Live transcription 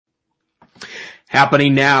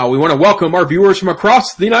Happening now, we want to welcome our viewers from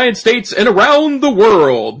across the United States and around the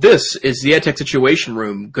world. This is the EdTech Situation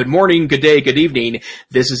Room. Good morning, good day, good evening.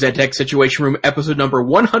 This is EdTech Situation Room episode number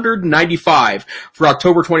 195 for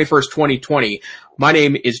October 21st, 2020. My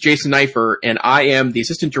name is Jason Neiffer, and I am the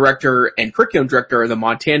Assistant Director and Curriculum Director of the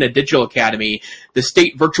Montana Digital Academy, the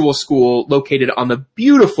state virtual school located on the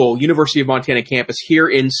beautiful University of Montana campus here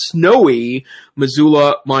in snowy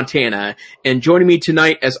Missoula, Montana. And joining me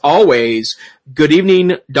tonight, as always, good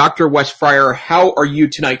evening, Dr. Wes Fryer. How are you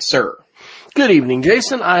tonight, sir? Good evening,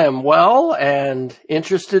 Jason. I am well and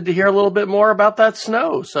interested to hear a little bit more about that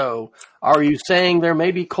snow. So are you saying there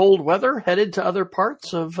may be cold weather headed to other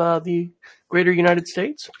parts of the greater United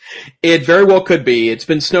States? It very well could be. It's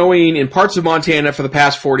been snowing in parts of Montana for the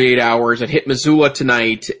past 48 hours. It hit Missoula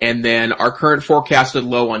tonight, and then our current forecasted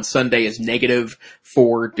low on Sunday is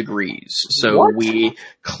 -4 degrees. So What? We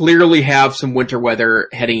clearly have some winter weather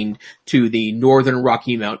heading to the northern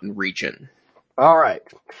Rocky Mountain region. All right.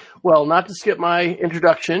 Well, not to skip my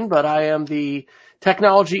introduction, but I am the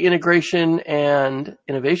Technology Integration and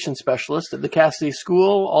Innovation Specialist at the Cassidy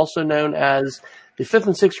School, also known as the 5th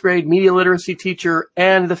and 6th grade media literacy teacher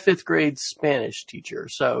and the 5th grade Spanish teacher.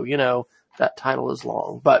 So, you know, that title is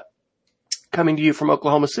long. But coming to you from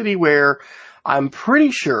Oklahoma City, where I'm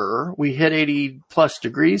pretty sure we hit 80 plus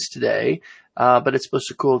degrees today, but it's supposed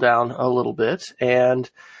to cool down a little bit. And,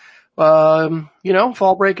 you know,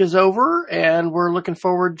 fall break is over and we're looking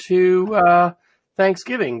forward to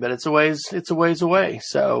Thanksgiving, but it's a ways away.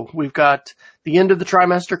 So we've got the end of the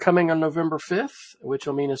trimester coming on November 5th, which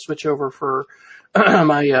will mean a switch over for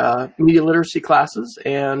my media literacy classes,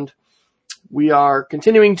 and we are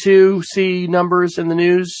continuing to see numbers in the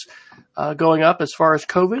news going up as far as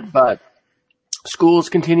COVID, but school is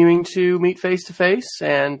continuing to meet face-to-face,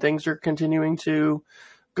 and things are continuing to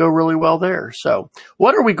go really well there. So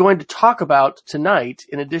what are we going to talk about tonight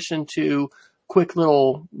in addition to quick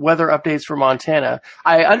little weather updates for Montana?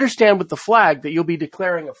 I understand with the flag that you'll be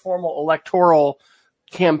declaring a formal electoral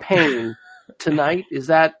campaign tonight. Is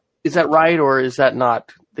that right, or is that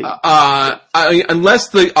not? Unless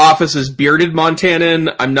the office is bearded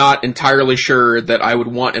Montanan, I'm not entirely sure that I would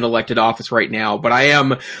want an elected office right now, but I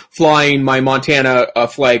am flying my Montana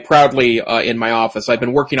flag proudly in my office. I've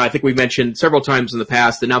been working, I think we've mentioned several times in the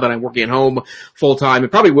past, that now that I'm working at home full time,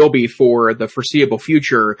 it probably will be for the foreseeable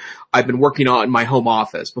future, I've been working on my home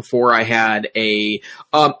office. Before I had a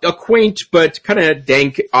quaint but kind of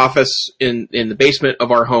dank office in the basement of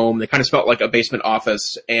our home that kind of felt like a basement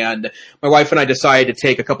office, and my wife and I decided to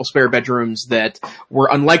take a couple spare bedrooms that were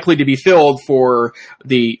unlikely to be filled for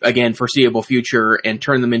the, again, foreseeable future and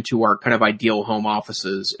turn them into our kind of ideal home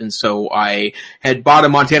offices. And so I had bought a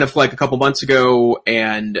Montana flag a couple months ago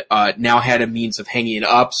and now had a means of hanging it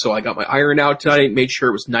up. So I got my iron out tonight, made sure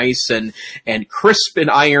it was nice and crisp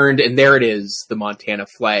and ironed, and there it is, the Montana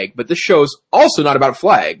flag. But this show's also not about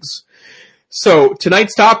flags. So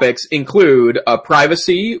tonight's topics include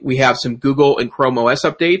privacy. We have some Google and Chrome OS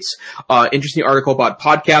updates. Interesting article about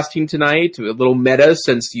podcasting tonight, a little meta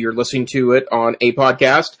since you're listening to it on a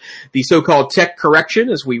podcast. The so-called tech correction,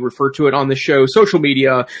 as we refer to it on the show, social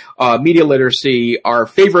media, media literacy, our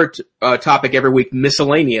favorite topic every week,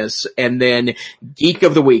 miscellaneous, and then Geek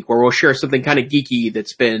of the Week, where we'll share something kind of geeky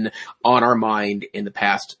that's been on our mind in the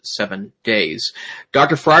past 7 days.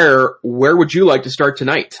 Dr. Fryer, where would you like to start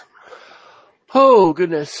tonight? Oh,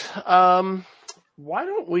 goodness. Let's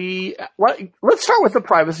start with the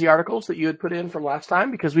privacy articles that you had put in from last time,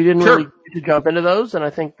 because we didn't really get to jump into those, and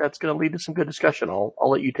I think that's going to lead to some good discussion. I'll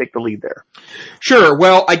let you take the lead there. Sure.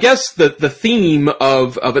 Well, I guess the theme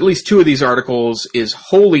of at least two of these articles is,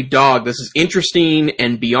 holy dog, this is interesting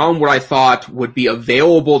and beyond what I thought would be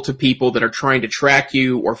available to people that are trying to track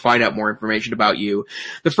you or find out more information about you.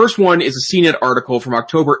 The first one is a CNET article from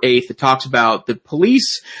October 8th that talks about the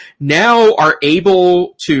police now are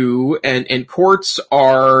able to, and courts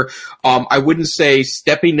are, I wouldn't say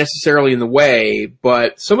stepping necessarily in the way,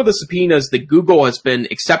 but some of the subpoenas that Google has been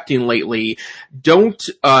accepting lately don't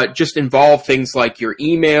just involve things like your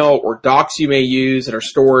email or docs you may use that are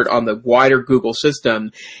stored on the wider Google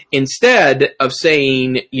system. Instead of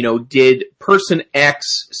saying, you know, did person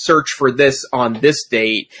X search for this on this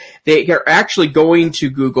date, they are actually going to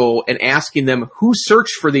Google and asking them who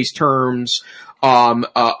searched for these terms on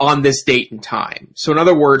this date and time. So in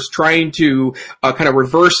other words, trying to kind of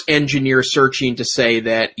reverse engineer searching to say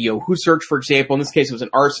that, you know, who searched, for example, in this case it was an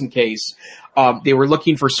arson case, they were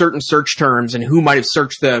looking for certain search terms and who might have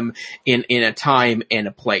searched them in a time and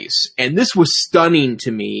a place. And this was stunning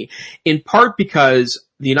to me, in part because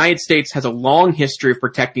the United States has a long history of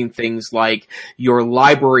protecting things like your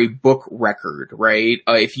library book record, right?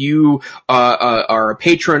 If you are a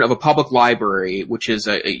patron of a public library, which is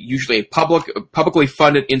usually a publicly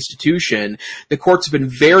funded institution, the courts have been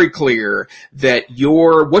very clear that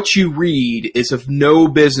what you read is of no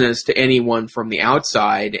business to anyone from the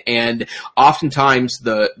outside, and oftentimes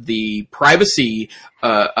the privacy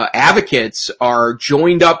advocates are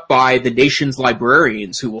joined up by the nation's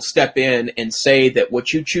librarians, who will step in and say that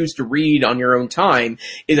what you choose to read on your own time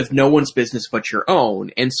is of no one's business but your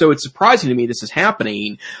own. And so it's surprising to me this is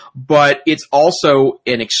happening, but it's also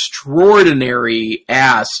an extraordinary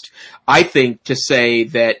ask, I think, to say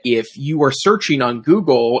that if you are searching on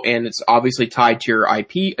Google, and it's obviously tied to your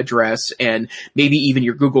IP address and maybe even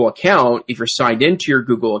your Google account, if you're signed into your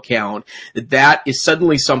Google account, that is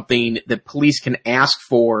suddenly something that police can ask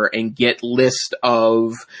for and get list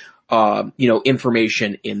of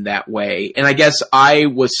information in that way. And I guess I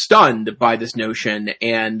was stunned by this notion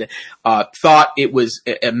and thought it was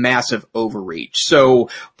a massive overreach. So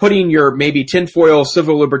putting your maybe tinfoil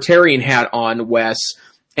civil libertarian hat on, Wes,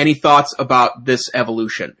 any thoughts about this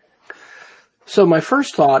evolution? So my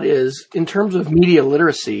first thought is, in terms of media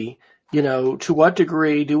literacy, to what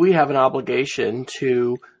degree do we have an obligation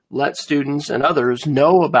to let students and others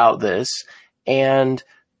know about this, and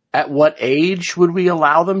at what age would we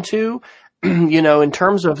allow them to? In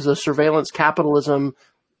terms of the surveillance capitalism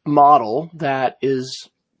model that is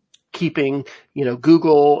keeping,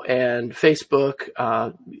 Google and Facebook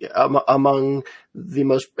among the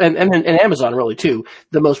most, and Amazon really too,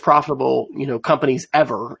 the most profitable, companies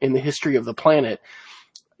ever in the history of the planet.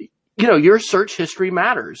 Your search history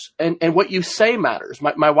matters, and what you say matters.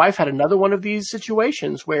 My wife had another one of these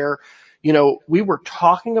situations where, we were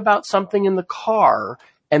talking about something in the car,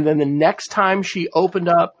 and then the next time she opened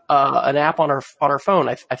up an app on her phone,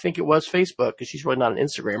 I think it was Facebook, because she's really not an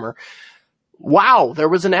Instagrammer. Wow, there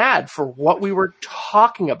was an ad for what we were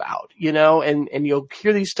talking about, and you'll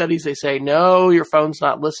hear these studies. They say, no, your phone's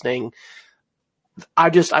not listening.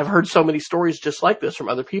 I've heard so many stories just like this from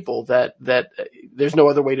other people that there's no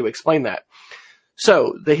other way to explain that.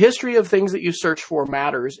 So the history of things that you search for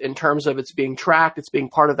matters in terms of it's being tracked. It's being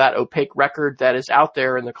part of that opaque record that is out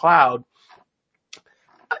there in the cloud.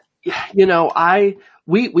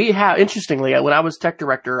 We have, interestingly, when I was tech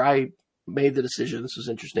director, I made the decision, this was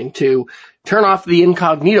interesting, to turn off the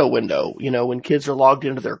incognito window, when kids are logged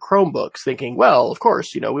into their Chromebooks, thinking, well, of course,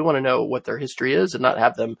 we want to know what their history is and not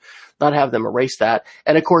have them erase that.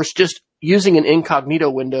 And of course, just using an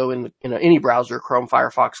incognito window in any browser, Chrome,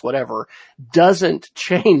 Firefox, whatever, doesn't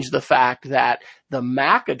change the fact that the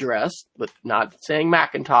MAC address, but not saying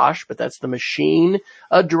Macintosh, but that's the machine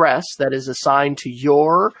address that is assigned to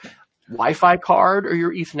your Wi-Fi card or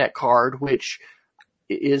your Ethernet card, which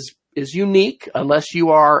is unique unless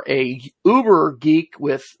you are a uber geek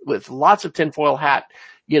with lots of tinfoil hat,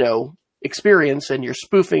 experience, and you're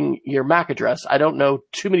spoofing your MAC address. I don't know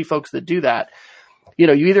too many folks that do that. You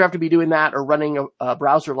either have to be doing that or running a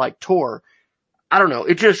browser like Tor. I don't know.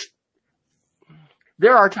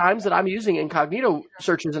 There are times that I'm using incognito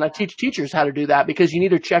searches, and I teach teachers how to do that, because you need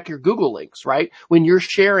to check your Google links, right? When you're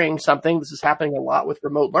sharing something, this is happening a lot with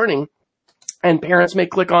remote learning, and parents may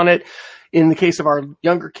click on it. In the case of our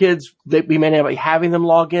younger kids, we may not be having them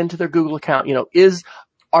log into their Google account.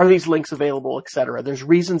 Are these links available, et cetera? There's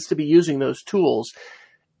reasons to be using those tools.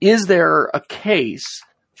 Is there a case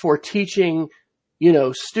for teaching,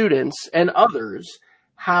 students and others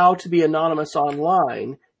how to be anonymous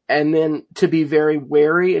online, and then to be very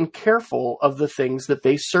wary and careful of the things that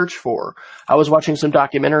they search for? I was watching some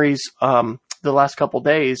documentaries the last couple of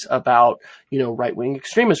days about, right-wing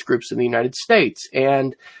extremist groups in the United States.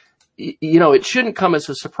 And, it shouldn't come as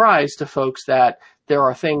a surprise to folks that there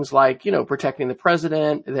are things like, protecting the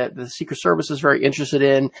president that the Secret Service is very interested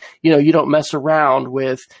in. You don't mess around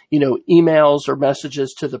with, emails or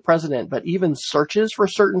messages to the president, but even searches for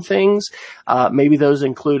certain things. Maybe those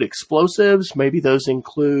include explosives. Maybe those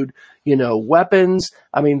include, weapons.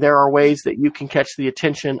 I mean, there are ways that you can catch the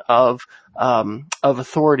attention of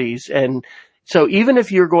authorities. And so even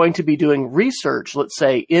if you're going to be doing research, let's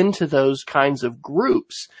say, into those kinds of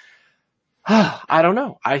groups, I don't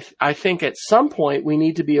know. I think at some point we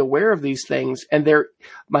need to be aware of these things. And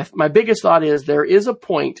my biggest thought is there is a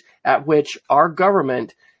point at which our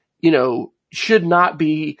government, should not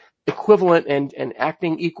be equivalent and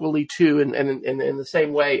acting equally to and in the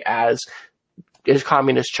same way as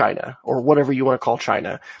communist China, or whatever you want to call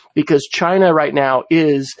China, because China right now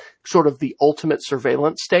is sort of the ultimate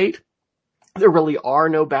surveillance state. there really are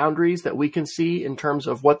no boundaries that we can see in terms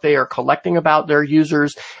of what they are collecting about their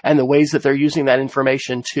users and the ways that they're using that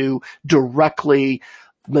information to directly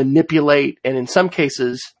manipulate. And in some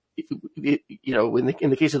cases, in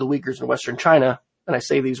the case of the Uyghurs in Western China, and I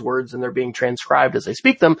say these words and they're being transcribed as I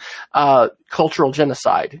speak them, cultural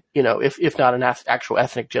genocide, if not an actual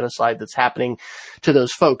ethnic genocide that's happening to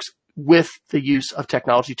those folks with the use of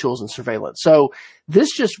technology tools and surveillance. So this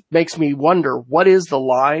just makes me wonder, what is the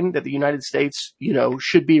line that the United States,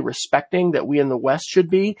 should be respecting, that we in the West should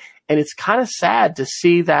be? And it's kind of sad to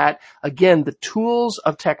see that, again, the tools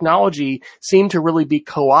of technology seem to really be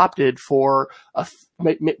co-opted for a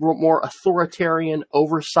more authoritarian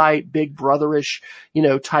oversight, big brotherish,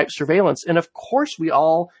 type surveillance. And of course, we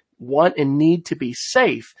all want and need to be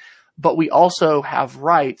safe, but we also have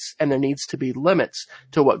rights, and there needs to be limits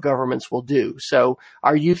to what governments will do. So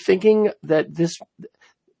are you thinking that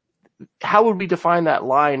how would we define that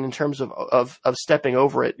line in terms of stepping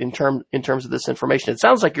over it in terms of this information? It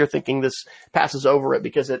sounds like you're thinking this passes over it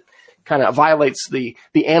because it kind of violates the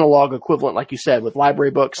analog equivalent, like you said, with library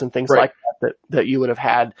books and things right. like that you would have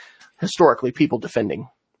had historically people defending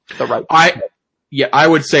the right. Yeah, I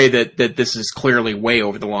would say that this is clearly way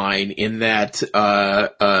over the line in that,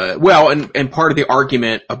 and part of the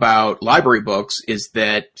argument about library books is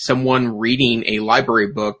that someone reading a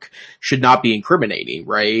library book should not be incriminating,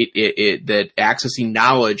 right? That accessing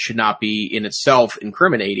knowledge should not be in itself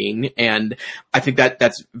incriminating. And I think that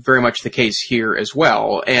that's very much the case here as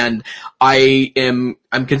well. And I'm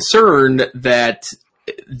concerned that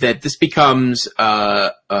this becomes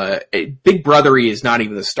Big Brothery is not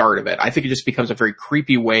even the start of it. I think it just becomes a very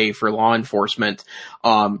creepy way for law enforcement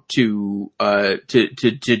to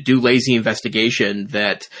do lazy investigation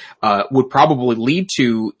that would probably lead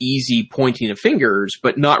to easy pointing of fingers,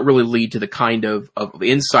 but not really lead to the kind of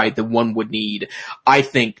insight that one would need, I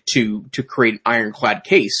think, to create an ironclad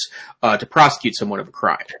case to prosecute someone of a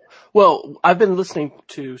crime. Well, I've been listening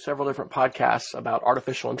to several different podcasts about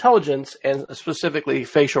artificial intelligence and specifically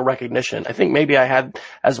facial recognition. I think maybe I had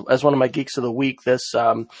as one of my Geeks of the Week this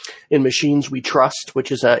In Machines We Trust, which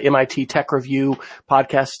is a MIT Tech Review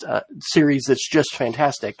podcast series that's just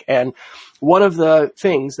fantastic. And one of the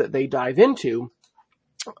things that they dive into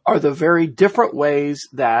are the very different ways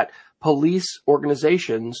that police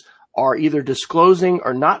organizations are either disclosing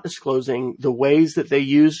or not disclosing the ways that they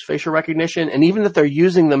use facial recognition, and even that they're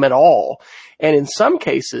using them at all. And in some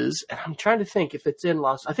cases, and I'm trying to think if it's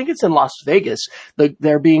I think it's in Las Vegas,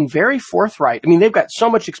 they're being very forthright. I mean, they've got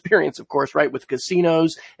so much experience, of course, right, with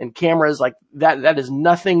casinos and cameras like that. That is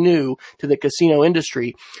nothing new to the casino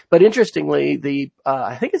industry. But interestingly,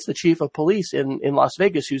 I think it's the chief of police in Las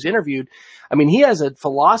Vegas who's interviewed. I mean, he has a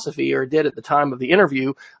philosophy, or did at the time of the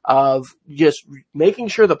interview, of just making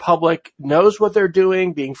sure the public knows what they're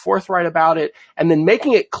doing, being forthright about it, and then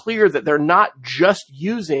making it clear that they're not just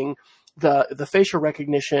using the facial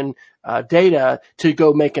recognition data to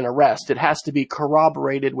go make an arrest. It has to be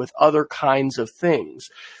corroborated with other kinds of things.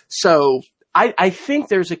 So I think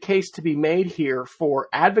there's a case to be made here for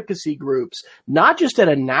advocacy groups, not just at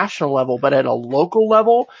a national level, but at a local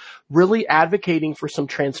level, really advocating for some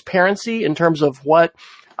transparency in terms of what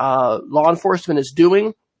law enforcement is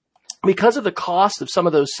doing. Because of the cost of some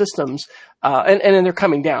of those systems, and then they're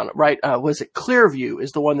coming down, right? Was it Clearview is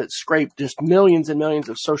the one that scraped just millions and millions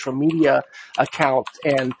of social media accounts.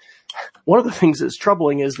 And one of the things that's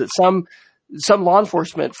troubling is that some law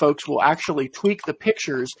enforcement folks will actually tweak the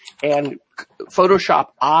pictures and Photoshop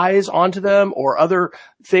eyes onto them or other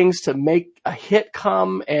things to make a hit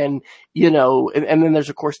come. And, and then there's,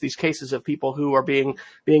 of course, these cases of people who are being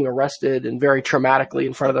arrested and very traumatically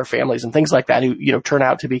in front of their families and things like that, who, turn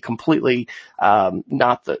out to be completely,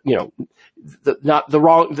 not the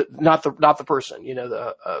person,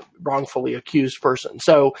 the wrongfully accused person.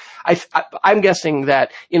 So I'm guessing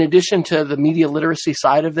that in addition to the media literacy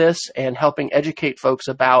side of this and helping educate folks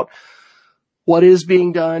about what is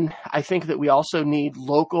being done, I think that we also need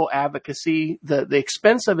local advocacy. The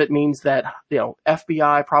expense of it means that,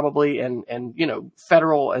 FBI probably and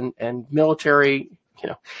federal and military,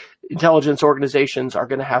 intelligence organizations are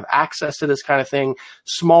going to have access to this kind of thing.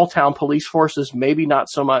 Small town police forces, maybe not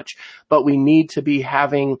so much, but we need to be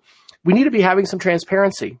having some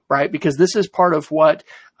transparency, right? Because this is part of what,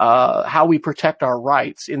 how we protect our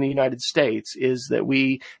rights in the United States, is that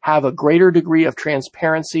we have a greater degree of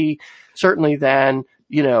transparency, certainly than,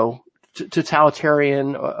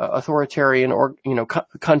 totalitarian, authoritarian, or,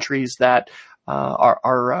 countries that,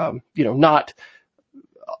 are not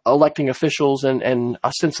electing officials and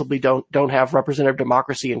ostensibly don't have representative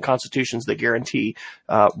democracy and constitutions that guarantee,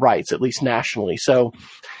 rights, at least nationally. So,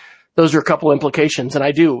 those are a couple implications. And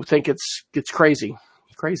I do think it's crazy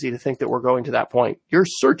to think that we're going to that point. Your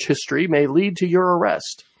search history may lead to your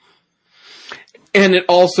arrest. And it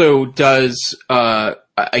also does, I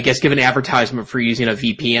guess, give an advertisement for using a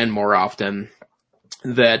VPN more often.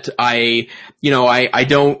 That I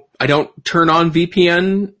don't turn on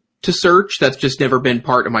VPN to search. That's just never been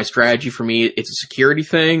part of my strategy for me. It's a security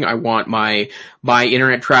thing. I want my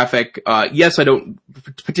internet traffic. Yes, I don't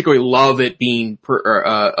particularly love it being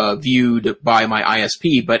viewed by my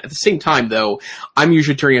ISP, but at the same time, though, I'm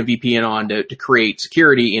usually turning a VPN on to create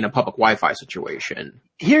security in a public Wi-Fi situation.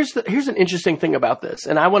 Here's an interesting thing about this,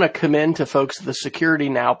 and I want to commend to folks the Security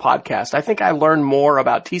Now podcast. I think I learned more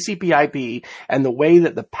about TCP/IP and the way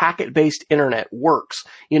that the packet-based internet works,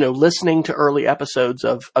 listening to early episodes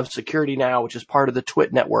of Security Now, which is part of the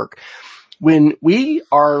TWiT network. When we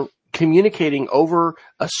are communicating over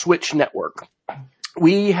a switch network,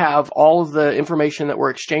 we have all of the information that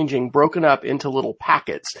we're exchanging broken up into little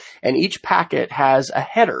packets, and each packet has a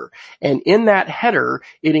header. And in that header,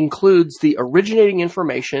 it includes the originating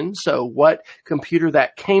information, so what computer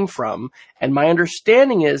that came from. And my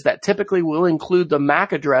understanding is that typically will include the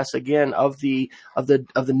MAC address again of the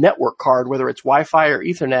network card, whether it's Wi-Fi or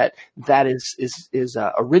Ethernet, that is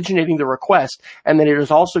originating the request. And then it is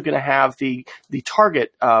also going to have the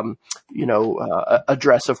target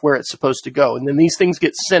address of where it's supposed to go. And then these things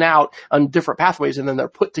get sent out on different pathways, and then they're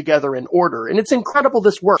put together in order. And it's incredible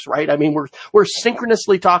this works, right? I mean, we're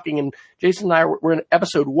synchronously talking, and Jason and I we're in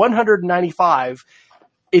episode 195.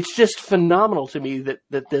 It's just phenomenal to me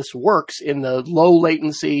that this works in the low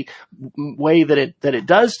latency way that it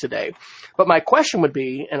does today. But my question would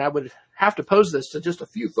be, and I would have to pose this to just a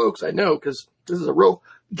few folks I know, because this is a real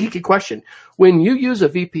geeky question. When you use a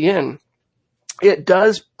VPN, it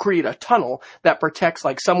does create a tunnel that protects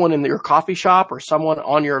like someone in your coffee shop or someone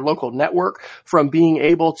on your local network from being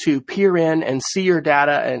able to peer in and see your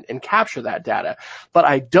data and capture that data. But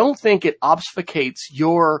I don't think it obfuscates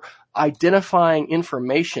your identifying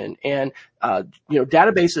information. And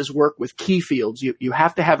databases work with key fields. You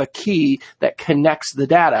have to have a key that connects the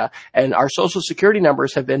data, and our social security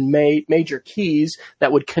numbers have been major keys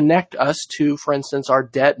that would connect us to, for instance, our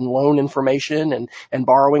debt and loan information and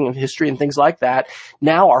borrowing and history and things like that.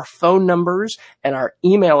 Now our phone numbers and our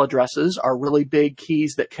email addresses are really big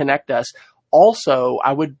keys that connect us. Also,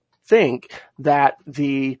 I would think that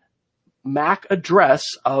the MAC address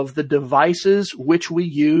of the devices which we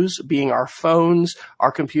use, being our phones,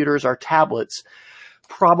 our computers, our tablets,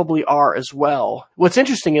 probably are as well. What's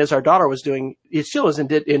interesting is our daughter still is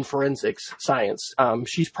in forensics science.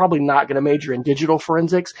 She's probably not going to major in digital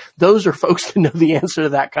forensics. Those are folks that know the answer to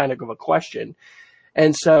that kind of a question.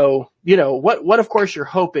 And so, what of course you're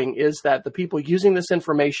hoping is that the people using this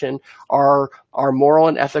information are moral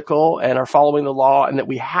and ethical and are following the law, and that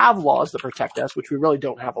we have laws that protect us, which we really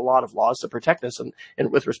don't have a lot of laws that protect us and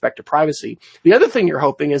with respect to privacy. The other thing you're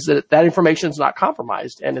hoping is that information is not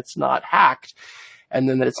compromised and it's not hacked, and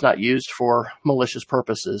then that it's not used for malicious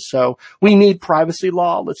purposes. So we need privacy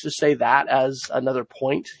law. Let's just say that as another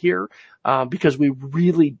point here, because we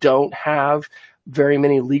really don't have very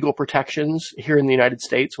many legal protections here in the United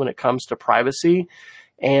States when it comes to privacy.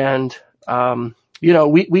 And,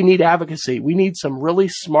 we need advocacy. We need some really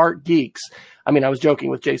smart geeks. I mean, I was joking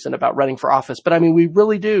with Jason about running for office, but I mean, we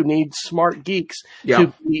really do need smart geeks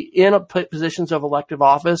to be in positions of elective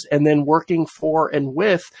office and then working for and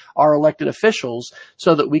with our elected officials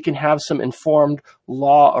so that we can have some informed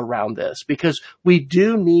law around this, because we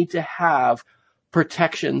do need to have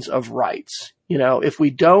protections of rights. If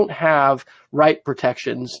we don't have right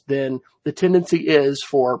protections, then the tendency is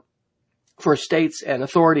for states and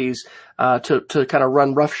authorities to kind of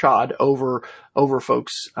run roughshod over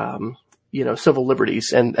folks, civil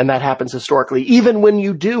liberties, and that happens historically. Even when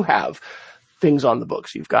you do have things on the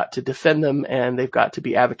books, you've got to defend them, and they've got to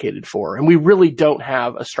be advocated for. And we really don't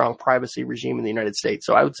have a strong privacy regime in the United States.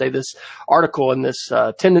 So I would say this article and this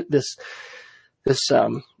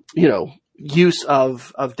use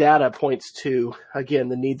of data points to, again,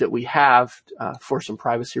 the need that we have for some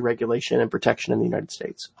privacy regulation and protection in the United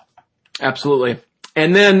States. Absolutely.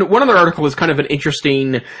 And then one other article is kind of an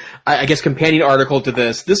interesting, I guess, companion article to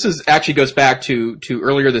this. This actually goes back to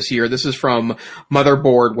earlier this year. This is from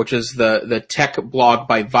Motherboard, which is the tech blog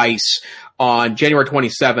by Vice. On January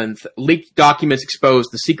 27th, leaked documents expose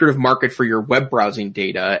the secretive market for your web browsing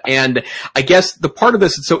data. And I guess the part of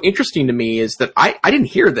this that's so interesting to me is that I didn't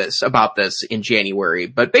hear about this in January,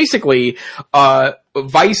 but basically,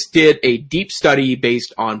 Vice did a deep study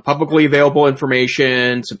based on publicly available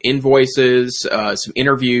information, some invoices, some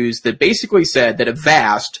interviews that basically said that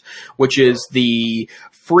Avast, which is the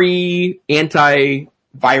free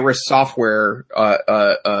virus software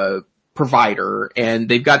provider, and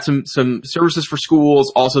they've got some services for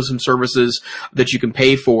schools, also some services that you can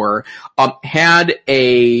pay for. Had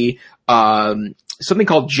a something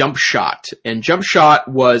called JumpShot, and JumpShot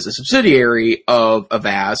was a subsidiary of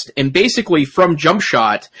Avast, and basically from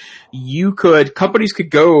JumpShot, companies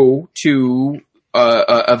could go to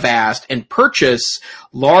Avast and purchase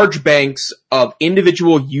large banks of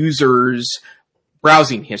individual users'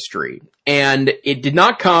 browsing history. And it did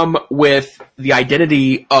not come with the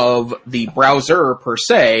identity of the browser per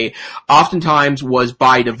se. Oftentimes was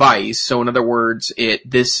by device. So in other words,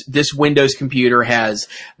 this Windows computer has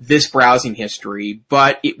this browsing history,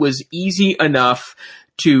 but it was easy enough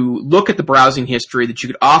to look at the browsing history that you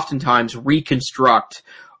could oftentimes reconstruct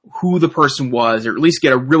who the person was, or at least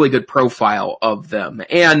get a really good profile of them.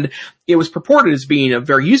 And it was purported as being a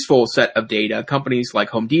very useful set of data. Companies like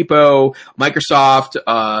Home Depot, Microsoft,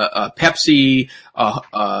 Pepsi,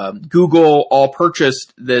 Google all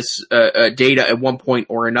purchased this data at one point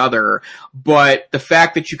or another. But the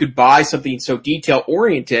fact that you could buy something so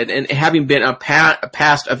detail-oriented, and having been a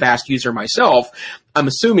past Avast user myself, I'm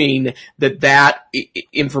assuming that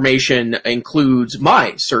information includes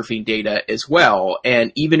my surfing data as well.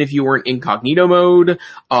 And even if you were in incognito mode,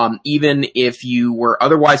 even if you were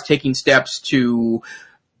otherwise taking steps to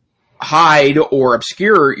hide or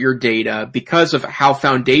obscure your data, because of how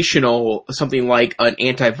foundational something like an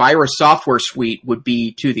antivirus software suite would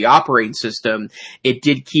be to the operating system, it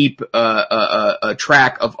did keep a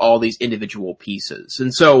track of all these individual pieces.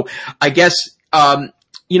 And so I guess I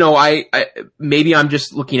maybe I'm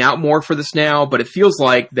just looking out more for this now, but it feels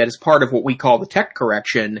like that as part of what we call the tech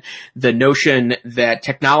correction, the notion that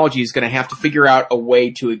technology is going to have to figure out a way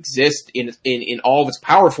to exist in all of its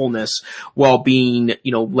powerfulness while being,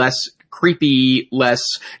 less creepy, less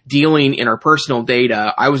dealing in our personal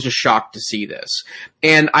data. I was just shocked to see this.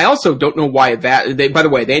 And I also don't know why by the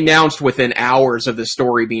way, they announced within hours of the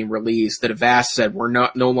story being released that Avast said we're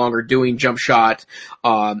no longer doing JumpShot.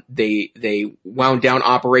 They wound down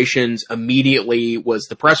operations immediately was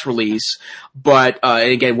the press release. But,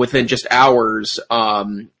 and again, within just hours,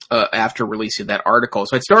 after releasing that article.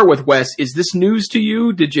 So I'd start with Wes. Is this news to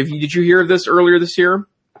you? Did you hear of this earlier this year?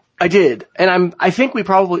 I did. And I think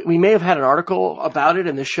we may have had an article about it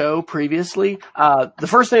in the show previously. The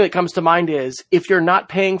first thing that comes to mind is if you're not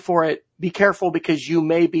paying for it, be careful because you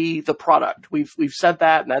may be the product. We've said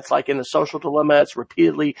that, and that's like in the social dilemma. It's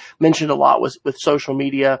repeatedly mentioned a lot with social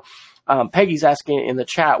media. Peggy's asking in the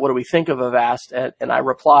chat, what do we think of Avast? And I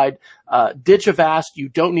replied, ditch Avast. You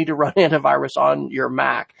don't need to run antivirus on your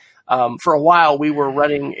Mac. For a while, we were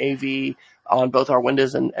running AV on both our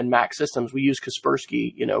Windows and Mac systems. We used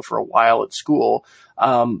Kaspersky, for a while at school.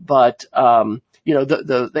 But the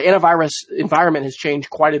antivirus environment has changed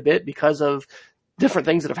quite a bit because of different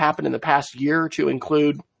things that have happened in the past year, to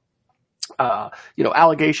include,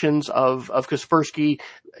 allegations of Kaspersky,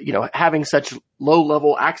 having such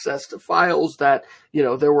low-level access to files that,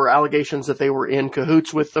 there were allegations that they were in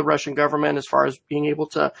cahoots with the Russian government as far as being able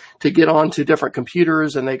to get onto different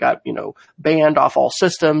computers, and they got, banned off all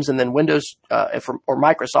systems. And then Windows or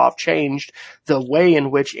Microsoft changed the way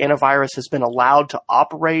in which antivirus has been allowed to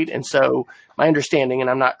operate. And so my understanding, and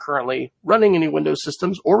I'm not currently running any Windows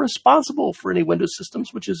systems or responsible for any Windows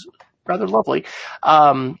systems, which is rather lovely,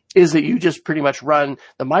 is that you just pretty much run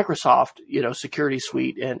the Microsoft, security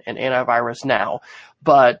suite and antivirus now.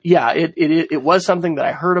 But yeah, it was something that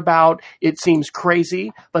I heard about. It seems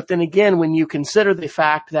crazy. But then again, when you consider the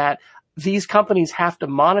fact that these companies have to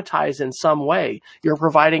monetize in some way, you're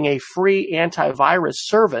providing a free antivirus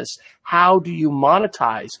service. How do you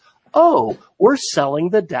monetize? Oh, we're selling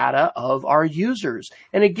the data of our users.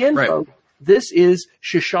 And again, right, folks, this is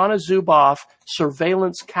Shoshana Zuboff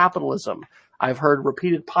surveillance capitalism. I've heard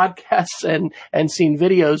repeated podcasts and seen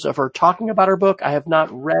videos of her talking about her book. I have not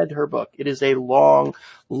read her book. It is a long,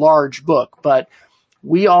 large book, but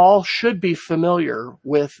we all should be familiar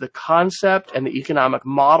with the concept and the economic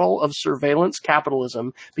model of surveillance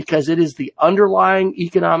capitalism, because it is the underlying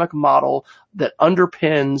economic model that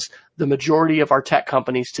underpins the majority of our tech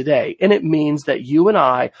companies today. And it means that you and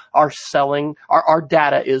I are selling, our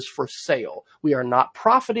data is for sale. We are not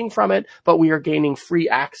profiting from it, but we are gaining free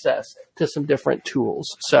access to some different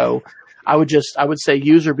tools. So I would say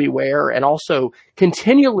user beware, and also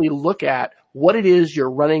continually look at what it is you're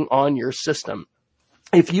running on your system.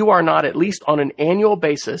 If you are not, at least on an annual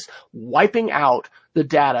basis, wiping out the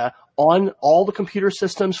data on all the computer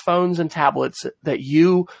systems, phones, and tablets that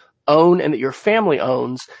you own and that your family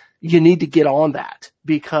owns, you need to get on that,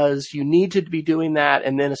 because you need to be doing that.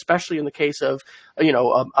 And then especially in the case of,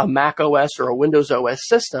 a Mac OS or a Windows OS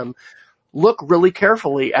system, look really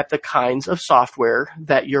carefully at the kinds of software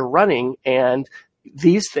that you're running, and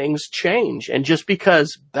these things change. And just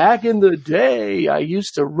because back in the day I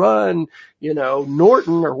used to run,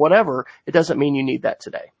 Norton or whatever, it doesn't mean you need that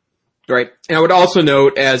today. Right. And I would also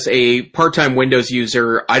note, as a part-time Windows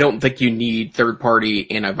user, I don't think you need third-party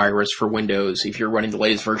antivirus for Windows if you're running the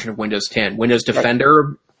latest version of Windows 10. Windows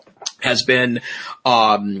Defender has been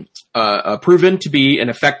proven to be an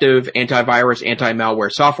effective antivirus,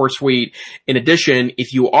 anti-malware software suite. In addition,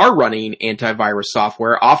 if you are running antivirus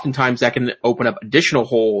software, oftentimes that can open up additional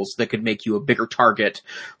holes that could make you a bigger target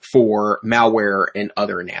for malware and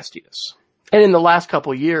other nastiness. And in the last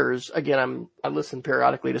couple of years, again, I listen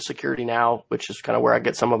periodically to Security Now, which is kind of where I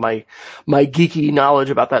get some of my geeky knowledge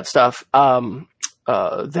about that stuff.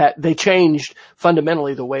 That they changed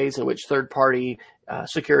fundamentally the ways in which third-party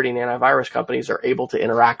security and antivirus companies are able to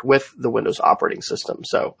interact with the Windows operating system.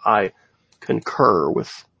 So I concur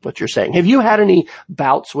with what you're saying. Have you had any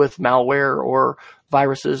bouts with malware or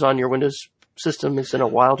viruses on your Windows system? It's been a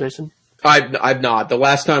while, Jason. I've not. The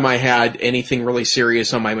last time I had anything really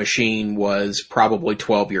serious on my machine was probably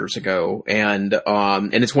 12 years ago. And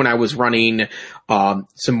it's when I was running,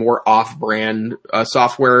 some more off-brand,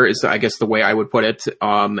 software is, I guess, the way I would put it.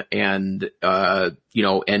 And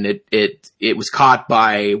it was caught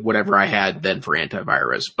by whatever I had then for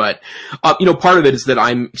antivirus. But, part of it is that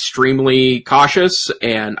I'm extremely cautious,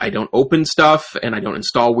 and I don't open stuff, and I don't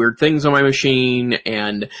install weird things on my machine,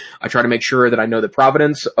 and I try to make sure that I know the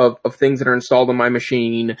provenance of things that are installed on my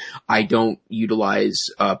machine. I don't utilize,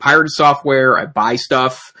 pirated software. I buy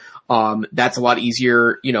stuff. That's a lot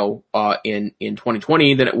easier, in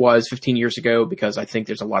 2020 than it was 15 years ago, because I think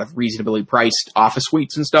there's a lot of reasonably priced Office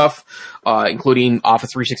suites and stuff, including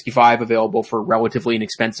Office 365 available for relatively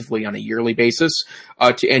inexpensively on a yearly basis,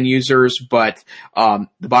 to end users. But,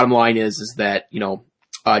 the bottom line is that,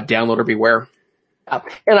 downloader beware.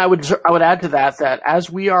 And I would add to that as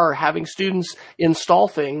we are having students install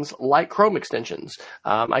things like Chrome extensions,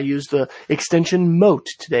 I used the extension Mote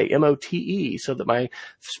today, M-O-T-E, so that my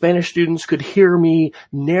Spanish students could hear me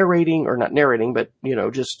narrating, or not narrating, but,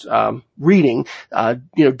 just, reading,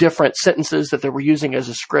 different sentences that they were using as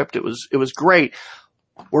a script. It was great.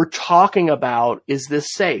 We're talking about, is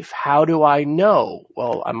this safe? How do I know?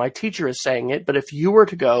 Well, my teacher is saying it, but if you were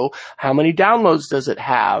to go, how many downloads does it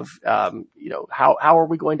have? How are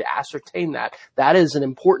we going to ascertain that? That is an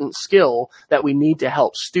important skill that we need to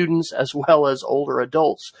help students as well as older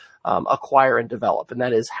adults acquire and develop. And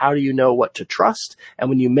that is, how do you know what to trust? And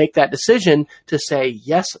when you make that decision to say,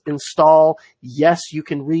 yes, install, yes, you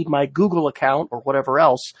can read my Google account or whatever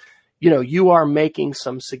else, you are making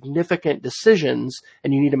some significant decisions,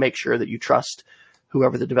 and you need to make sure that you trust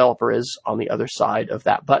whoever the developer is on the other side of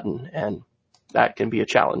that button. And that can be a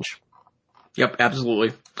challenge. Yep,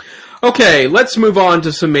 absolutely. Okay, let's move on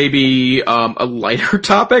to some maybe a lighter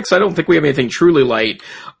topics. I don't think we have anything truly light.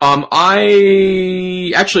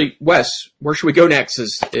 Wes, where should we go next?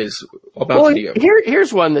 Is about video.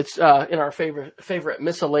 Here's one that's in our favorite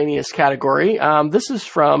miscellaneous category. This is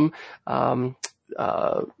from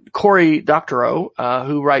Cory Doctorow,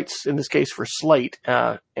 who writes, in this case, for Slate,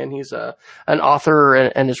 and he's an author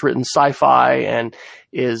and has written sci-fi, and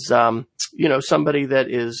is somebody that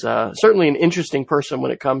is certainly an interesting person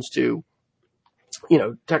when it comes to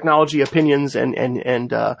technology opinions and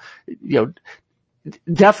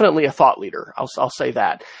definitely a thought leader. I'll say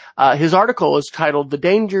that. His article is titled "The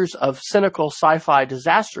Dangers of Cynical Sci-Fi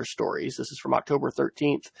Disaster Stories." This is from October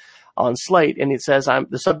 13th. On Slate, and it says,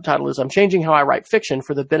 the subtitle is, "I'm changing how I write fiction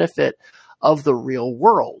for the benefit of the real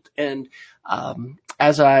world." And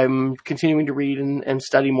as I'm continuing to read and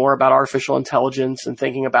study more about artificial intelligence and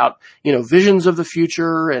thinking about, visions of the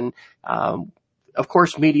future, and of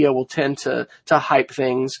course, media will tend to hype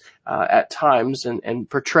things at times and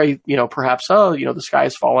portray, perhaps, the sky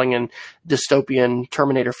is falling and dystopian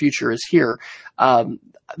Terminator future is here.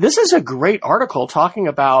 This is a great article talking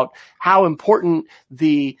about how important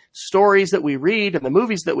the stories that we read and the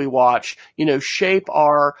movies that we watch, shape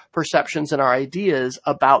our perceptions and our ideas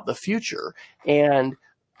about the future. And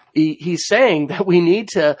he's saying that we need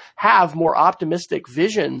to have more optimistic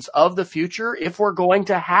visions of the future if we're going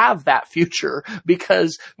to have that future,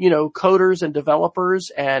 because, coders and developers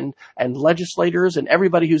and legislators and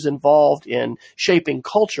everybody who's involved in shaping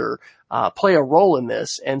culture play a role in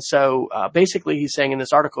this. And so basically he's saying in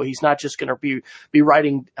this article, he's not just going to be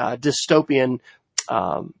writing dystopian,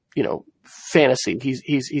 fantasy.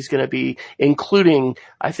 He's going to be including,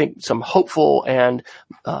 I think, some hopeful and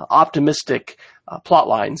optimistic plot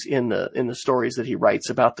lines in the stories that he writes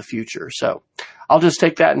about the future. So I'll just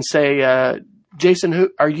take that and say, Jason,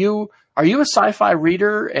 are you a sci-fi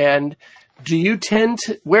reader, and do you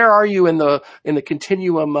where are you in the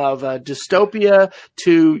continuum of dystopia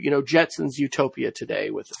to, Jetson's utopia today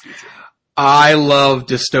with the future? I love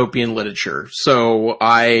dystopian literature. So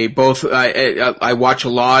I watch a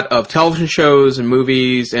lot of television shows and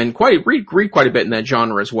movies and read quite a bit in that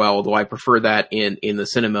genre as well, though I prefer that in the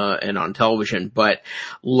cinema and on television, but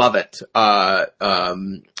love it.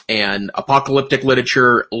 And apocalyptic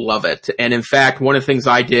literature, love it. And in fact, one of the things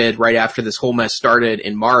I did right after this whole mess started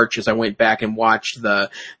in March is I went back and watched the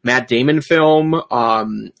Matt Damon film,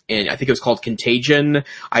 and I think it was called Contagion.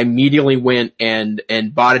 I immediately went and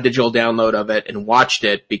bought a digital download of it and watched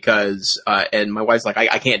it because, and my wife's like,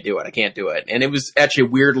 I can't do it. And it was actually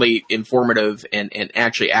weirdly informative and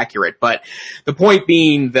actually accurate. But the point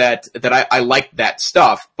being that I like that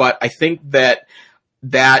stuff, but I think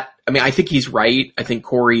I think he's right. I think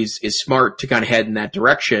Corey is smart to kind of head in that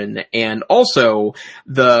direction. And also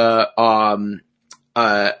the one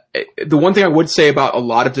thing I would say about a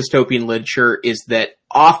lot of dystopian literature is that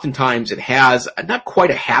oftentimes it has not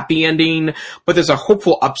quite a happy ending, but there's a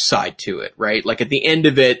hopeful upside to it, right? Like at the end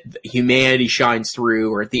of it, humanity shines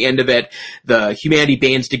through, or at the end of it, the humanity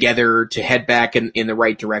bands together to head back in the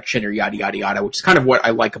right direction, or yada, yada, yada, which is kind of what I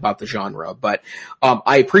like about the genre. But,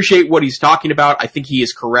 I appreciate what he's talking about. I think he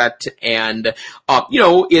is correct. And,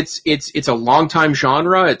 it's a long time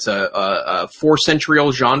genre. It's a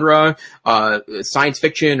 4-century-old genre, science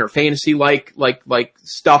fiction or fantasy like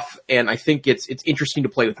stuff. And I think it's interesting to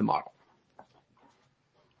play with the model.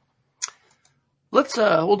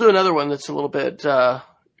 We'll do another one that's a little bit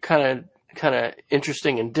kind of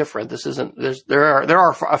interesting and different. There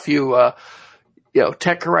are a few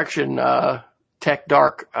tech correction tech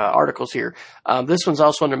dark articles here. This one's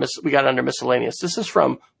also we got under miscellaneous. This is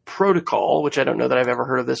from Protocol, which I don't know that I've ever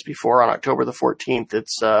heard of this before. On October the 14th,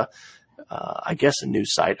 it's I guess a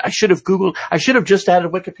news site. I should have just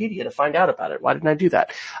added Wikipedia to find out about it. Why didn't I do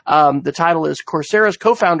that? The title is Coursera's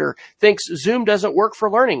co-founder thinks Zoom doesn't work for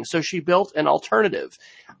learning, so she built an alternative.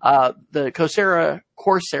 The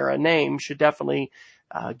Coursera name should definitely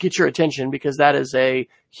get your attention, because that is a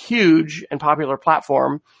huge and popular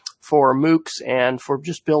platform for MOOCs and for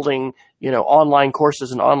just building, online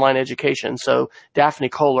courses and online education. So Daphne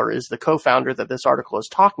Koller is the co-founder that this article is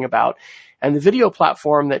talking about. And the video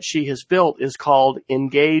platform that she has built is called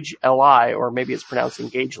Engage LI, or maybe it's pronounced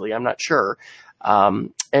Engagely, I'm not sure.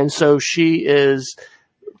 And so she is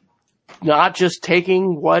not just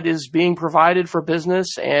taking what is being provided for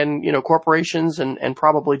business and, corporations and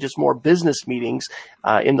probably just more business meetings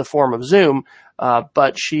in the form of Zoom,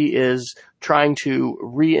 but she is trying to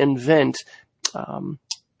reinvent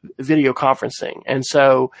video conferencing. And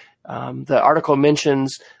so the article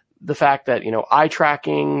mentions the fact that, eye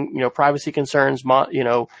tracking, privacy concerns,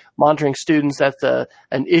 monitoring students, that's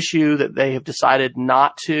an issue that they have decided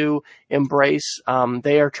not to embrace.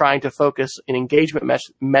 They are trying to focus in engagement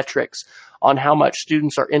metrics on how much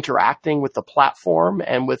students are interacting with the platform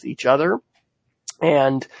and with each other.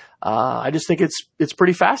 And I just think it's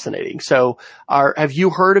pretty fascinating. So have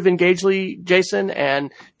you heard of Engagely, Jason?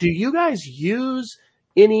 And do you guys use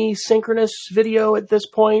any synchronous video at this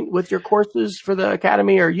point with your courses for the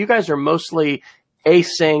Academy, or you guys are mostly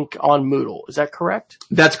async on Moodle? Is that correct?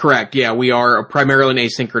 That's correct. Yeah, we are primarily an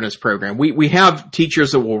asynchronous program. We have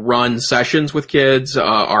teachers that will run sessions with kids.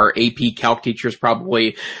 Our AP Calc teacher is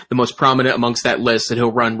probably the most prominent amongst that list, that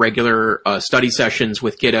he'll run regular study sessions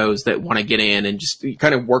with kiddos that want to get in and just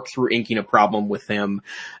kind of work through inking a problem with them.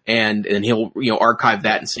 And he'll, archive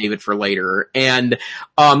that and save it for later. And,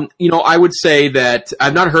 I would say that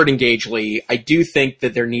I've not heard Engagely. I do think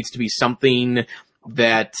that there needs to be something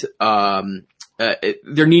that,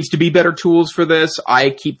 there needs to be better tools for this. I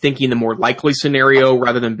keep thinking the more likely scenario,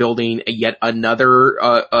 rather than building yet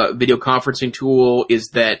another video conferencing tool, is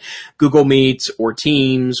that Google Meets or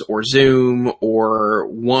Teams or Zoom or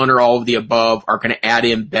one or all of the above are going to add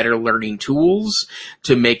in better learning tools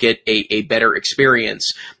to make it a better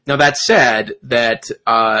experience. Now, that said, that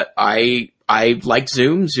I like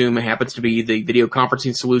Zoom. Zoom happens to be the video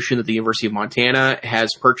conferencing solution that the University of Montana has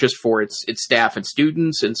purchased for its staff and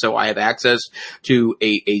students. And so I have access to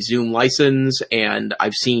a Zoom license, and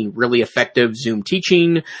I've seen really effective Zoom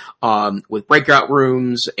teaching, with breakout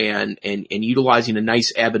rooms and utilizing a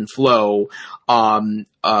nice ebb and flow. I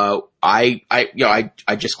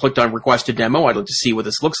just clicked on request a demo. I'd like to see what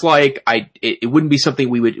this looks like. It wouldn't be something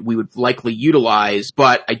we would likely utilize,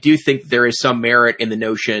 but I do think there is some merit in the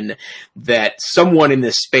notion that someone in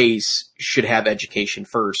this space should have education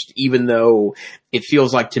first, even though it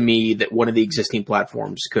feels like to me that one of the existing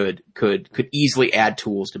platforms could easily add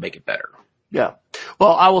tools to make it better. Yeah.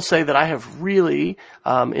 Well, I will say that I have really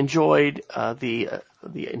enjoyed the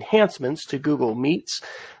the enhancements to Google Meets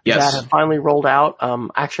Yes. that have finally rolled out.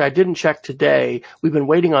 Actually, I didn't check today. We've been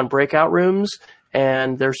waiting on breakout rooms,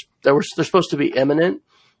 and they're supposed to be imminent.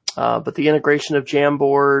 But the integration of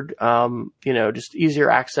Jamboard, just easier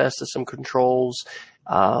access to some controls,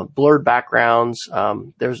 blurred backgrounds.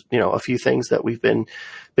 There's, a few things that we've been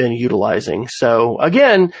utilizing. So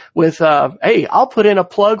again, with, I'll put in a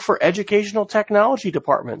plug for educational technology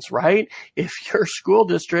departments, right? If your school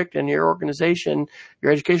district and your organization,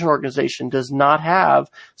 your educational organization does not have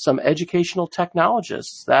some educational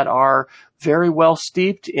technologists that are very well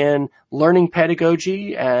steeped in learning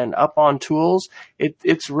pedagogy and up on tools,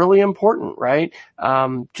 it's really important, right?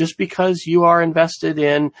 Just because you are invested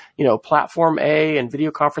in, platform A and video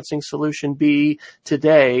conferencing solution B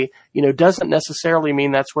today, doesn't necessarily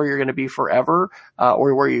mean that's where you're going to be forever,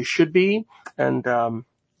 or where you should be. And,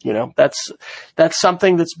 that's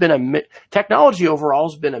something that's been technology overall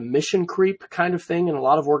has been a mission creep kind of thing in a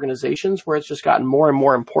lot of organizations where it's just gotten more and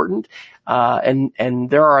more important. And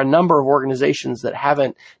there are a number of organizations that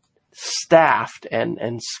haven't staffed and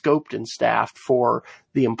scoped and staffed for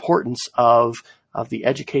the importance of the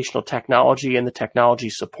educational technology and the technology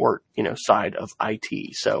support, side of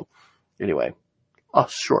IT. So anyway, a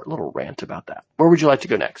short little rant about that. Where would you like to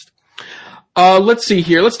go next? Let's see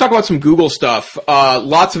here. Let's talk about some Google stuff.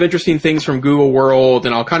 Lots of interesting things from Google World,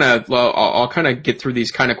 and I'll kind of get through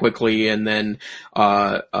these kind of quickly, and then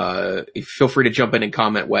feel free to jump in and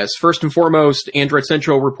comment, Wes. First and foremost, Android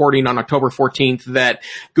Central reporting on October 14th that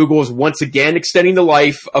Google is once again extending the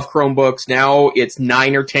life of Chromebooks. Now it's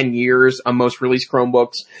 9 or 10 years on most released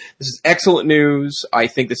Chromebooks. This is excellent news. I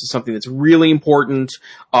think this is something that's really important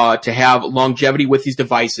to have longevity with these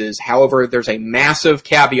devices. However, there's a massive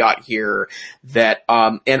caveat here that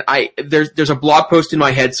there's a blog post in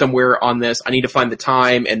my head somewhere on this. I need to find the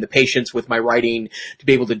time and the patience with my writing to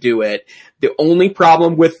be able to do it. The only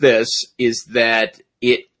problem with this is that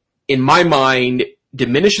it, in my mind,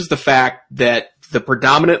 diminishes the fact that the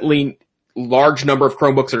predominantly large number of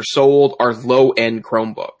Chromebooks that are sold are low-end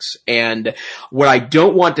Chromebooks. And what I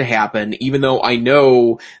don't want to happen, even though I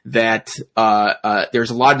know that there's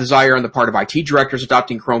a lot of desire on the part of IT directors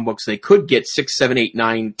adopting Chromebooks, they could get 6, 7, 8,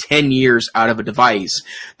 9, 10 years out of a device.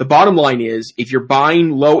 The bottom line is, if you're buying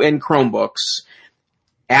low-end Chromebooks,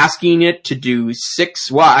 asking it to do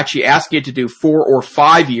 4 or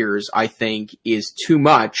 5 years, I think, is too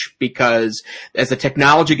much, because as the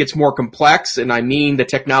technology gets more complex, and I mean the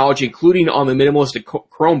technology including on the minimalistic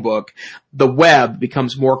Chromebook, the web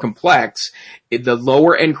becomes more complex. The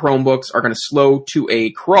lower end Chromebooks are going to slow to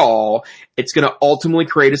a crawl. It's going to ultimately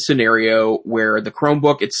create a scenario where the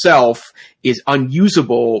Chromebook itself is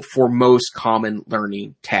unusable for most common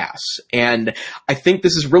learning tasks. And I think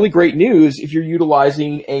this is really great news if you're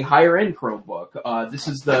utilizing a higher end Chromebook. This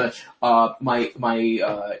is it's not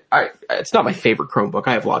my favorite Chromebook.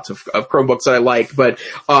 I have lots of Chromebooks that I like, but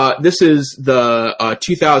this is the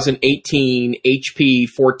 2018 HP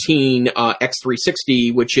 14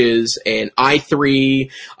 X360, which is an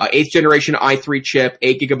i3, 8th generation i3 chip,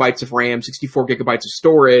 8 gigabytes of RAM, 64 gigabytes of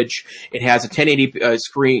storage. It has a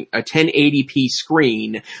 1080p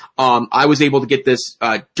screen. I was able to get this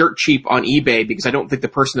dirt cheap on eBay because I don't think the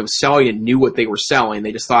person that was selling it knew what they were selling.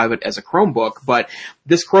 They just thought of it as a Chromebook. But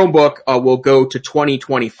this Chromebook will go to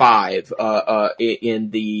 2025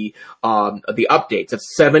 in the updates.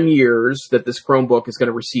 That's 7 years that this Chromebook is going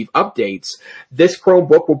to receive updates. This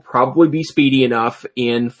Chromebook will probably be speedy enough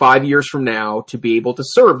in 5 years from now to be able to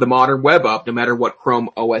serve the modern web up, no matter what Chrome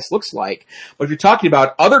OS looks like. But if you're talking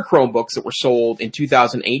about other Chromebooks that were sold in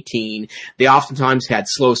 2018, they oftentimes had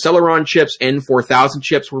slow Celeron chips. N4000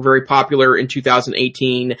 chips were very popular in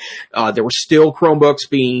 2018. There were still Chromebooks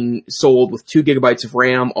being sold with 2 gigabytes of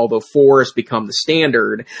RAM, although 4 has become the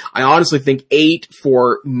standard. I honestly think 8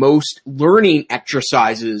 for most learning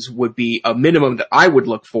exercises would be a minimum that I would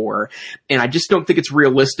look for. And I just don't think it's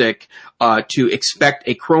realistic to expect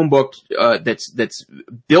a Chromebook that's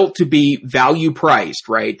built to be value priced,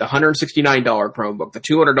 right? The $169 Chromebook, the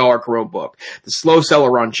 $200 Chromebook, the slow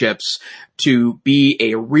Celeron chips, to be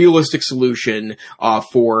a realistic solution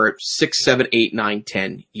for 6, 7, 8, 9,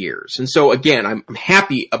 10 years. And so again, I'm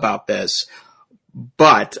happy about this,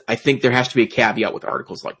 but I think there has to be a caveat with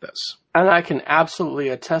articles like this. And I can absolutely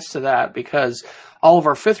attest to that, because all of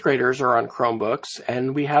our 5th graders are on Chromebooks,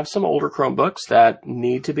 and we have some older Chromebooks that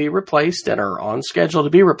need to be replaced and are on schedule to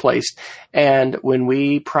be replaced. And when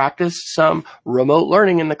we practice some remote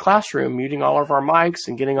learning in the classroom, muting all of our mics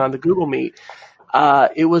and getting on the Google Meet,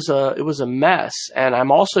 It was a mess. And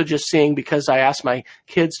I'm also just seeing, because I asked my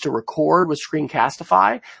kids to record with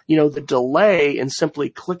Screencastify, the delay in simply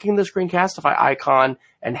clicking the Screencastify icon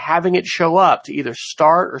and having it show up to either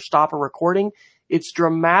start or stop a recording. It's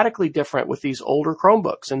dramatically different with these older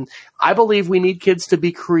Chromebooks. And I believe we need kids to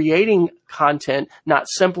be creating content, not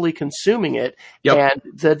simply consuming it. Yep. And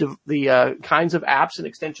the kinds of apps and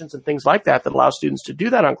extensions and things like that allow students to do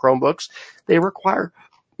that on Chromebooks, they require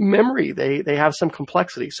memory. They have some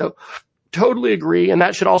complexity. So totally agree. And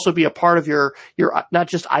that should also be a part of your not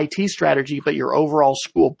just IT strategy, but your overall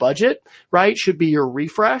school budget, right? Should be your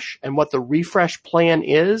refresh and what the refresh plan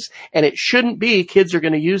is. And it shouldn't be kids are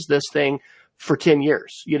going to use this thing for 10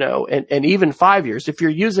 years, and even 5 years. If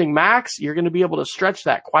you're using Macs, you're going to be able to stretch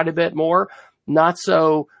that quite a bit more. Not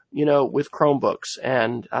so, with Chromebooks.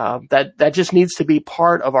 And that just needs to be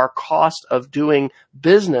part of our cost of doing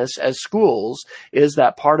business as schools, is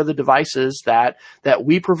that part of the devices that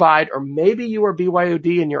we provide. Or maybe you are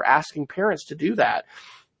BYOD and you're asking parents to do that.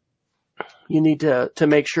 You need to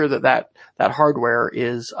make sure that hardware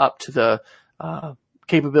is up to the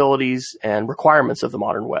capabilities and requirements of the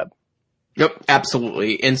modern web. Yep,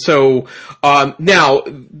 absolutely. And so, now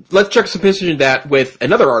let's juxtaposition that with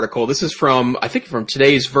another article. This is from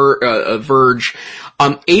today's Verge.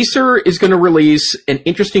 Acer is going to release an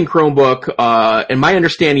interesting Chromebook, and my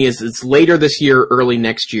understanding is it's later this year, early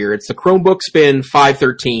next year. It's the Chromebook Spin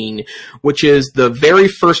 513, which is the very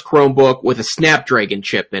first Chromebook with a Snapdragon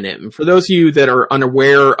chip in it. And for those of you that are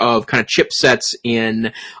unaware of kind of chipsets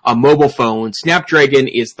in mobile phones, Snapdragon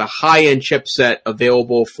is the high-end chipset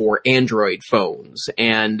available for Android phones.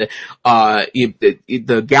 And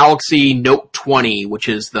the Galaxy Note 20, which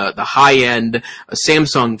is the high-end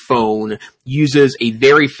Samsung phone, uses a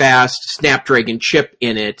very fast Snapdragon chip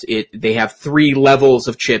in it. They have 3 levels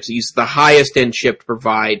of chips. It uses the highest end chip to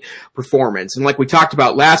provide performance. And like we talked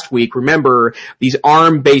about last week, remember these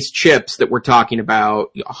ARM-based chips that we're talking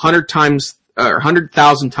about,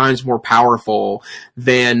 100,000 times more powerful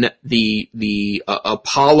than the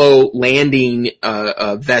Apollo landing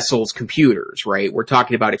vessel's computers, right? We're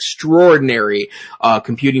talking about extraordinary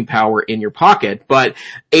computing power in your pocket. But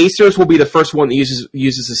Acer's will be the first one that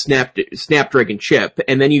uses a Snapdragon chip,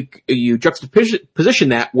 and then you juxtaposition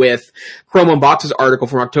that with Chrome Unboxed's article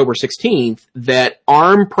from October 16th that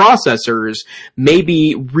ARM processors may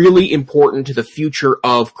be really important to the future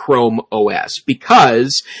of Chrome OS,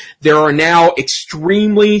 because there are now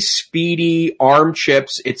extremely speedy ARM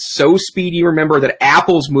chips. It's so speedy, remember, that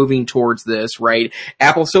Apple's moving towards this, right?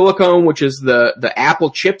 Apple Silicon, which is the Apple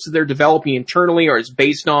chips that they're developing internally, is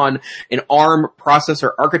based on an ARM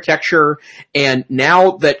processor architecture. And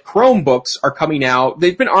now that Chromebooks are coming out,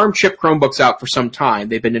 they've been ARM chip Chromebooks out for some time.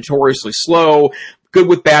 They've been notoriously slow, good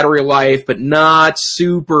with battery life, but not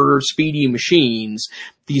super speedy machines.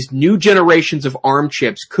 These new generations of ARM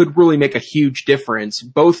chips could really make a huge difference,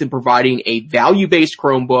 both in providing a value-based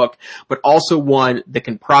Chromebook, but also one that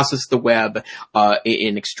can process the web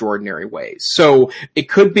in extraordinary ways. So it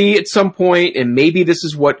could be at some point, and maybe this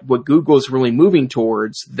is what Google is really moving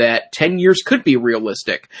towards, that 10 years could be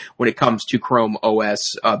realistic when it comes to Chrome OS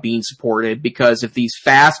being supported, because if these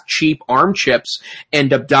fast, cheap ARM chips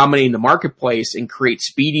end up dominating the marketplace and create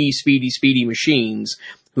speedy machines,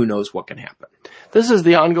 who knows what can happen. This is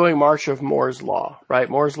the ongoing march of Moore's Law, right?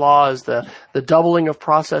 Moore's Law is the doubling of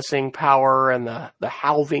processing power and the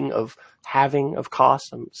halving of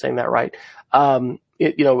costs. I'm saying that right.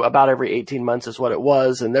 About every 18 months is what it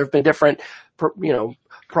was. And there have been different,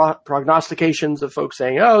 prognostications of folks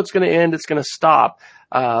saying, oh, it's going to end, it's going to stop.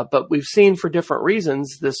 But we've seen, for different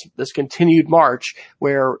reasons, this continued march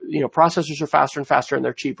where, processors are faster and faster and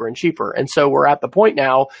they're cheaper and cheaper. And so we're at the point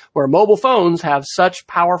now where mobile phones have such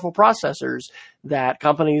powerful processors that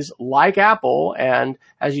companies like Apple and,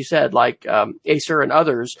 as you said, like Acer and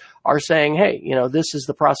others are saying, hey, this is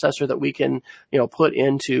the processor that we can, put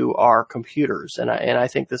into our computers. And I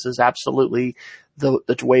think this is absolutely the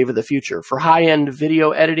wave of the future for high-end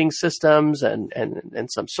video editing systems and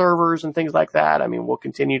some servers and things like that. I mean, we'll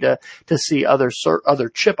continue to see other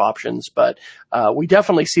chip options, but we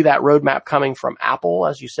definitely see that roadmap coming from Apple,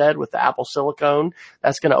 as you said, with the Apple Silicon.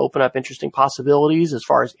 That's going to open up interesting possibilities as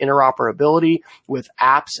far as interoperability with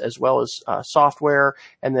apps as well as software,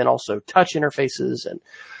 and then also touch interfaces and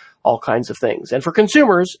all kinds of things. And for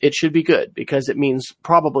consumers, it should be good because it means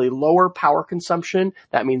probably lower power consumption.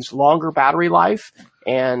 That means longer battery life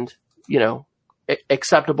and,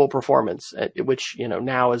 acceptable performance, which,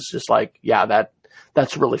 now is just like, yeah,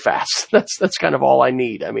 that's really fast. That's kind of all I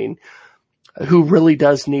need. I mean, who really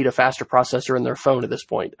does need a faster processor in their phone at this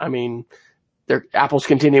point? I mean, Apple's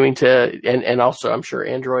continuing to, and also I'm sure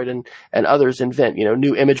Android and others invent,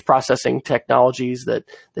 new image processing technologies that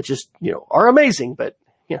just, are amazing. But,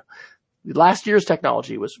 last year's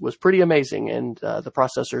technology was pretty amazing, and the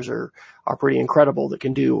processors are pretty incredible that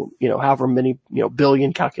can do, however many,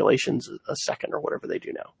 billion calculations a second or whatever they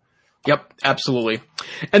do now. Yep, absolutely.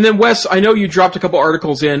 And then, Wes, I know you dropped a couple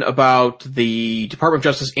articles in about the Department of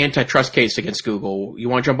Justice antitrust case against Google. You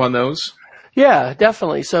want to jump on those? Yeah,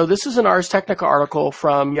 definitely. So this is an Ars Technica article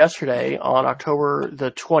from yesterday on October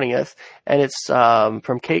the 20th, and it's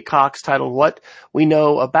from Kate Cox, titled "What We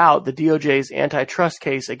Know About the DOJ's Antitrust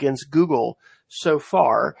Case Against Google So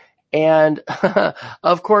Far." And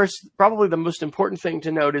of course, probably the most important thing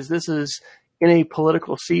to note is this is in a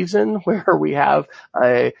political season where we have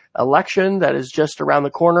a election that is just around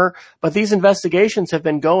the corner. But these investigations have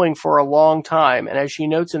been going for a long time. And as she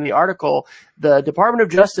notes in the article, the Department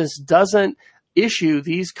of Justice doesn't issue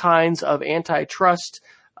these kinds of antitrust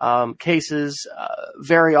cases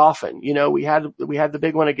very often. We had the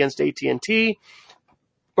big one against AT&T,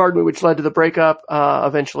 which led to the breakup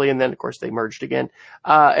eventually, and then of course they merged again.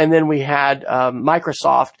 And then we had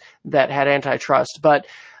Microsoft that had antitrust. But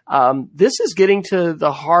this is getting to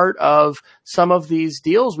the heart of some of these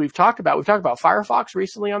deals we've talked about. We've talked about Firefox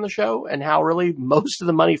recently on the show, and how really most of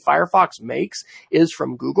the money Firefox makes is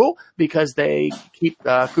from Google, because they keep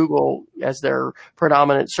Google as their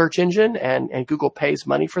predominant search engine, and Google pays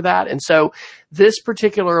money for that. And so this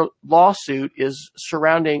particular lawsuit is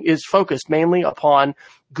focused mainly upon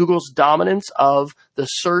Google's dominance of the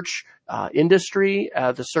search industry,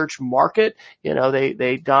 the search market.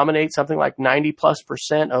 They dominate something like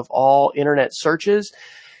 90+% of all internet searches.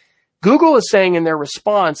 Google is saying in their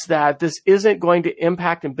response that this isn't going to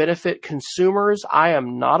impact and benefit consumers. I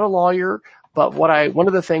am not a lawyer, but one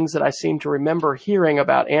of the things that I seem to remember hearing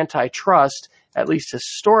about antitrust, at least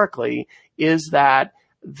historically, is that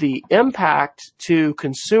the impact to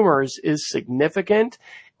consumers is significant.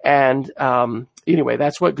 And anyway,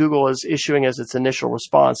 that's what Google is issuing as its initial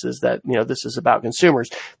response, is that, this is about consumers.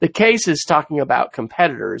 The case is talking about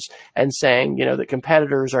competitors and saying, that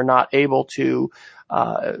competitors are not able to,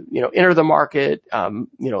 enter the market,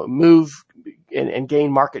 move and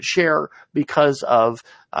gain market share because of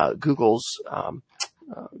Google's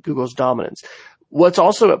dominance. What's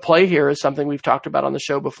also at play here is something we've talked about on the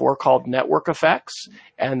show before called network effects.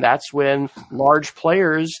 And that's when large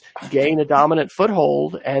players gain a dominant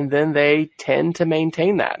foothold, and then they tend to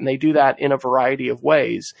maintain that. And they do that in a variety of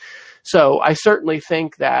ways. So I certainly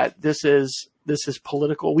think that this is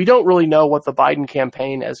political. We don't really know what the Biden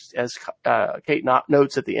campaign, as Kate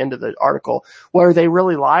notes at the end of the article, where they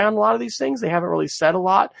really lie on a lot of these things. They haven't really said a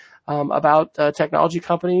lot about technology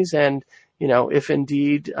companies, and if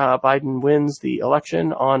indeed Biden wins the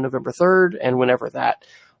election on November 3rd, and whenever that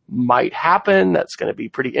might happen, that's going to be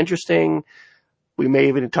pretty interesting. We may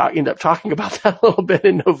even end up talking about that a little bit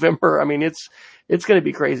in November. I mean, it's going to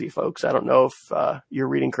be crazy, folks. I don't know if you're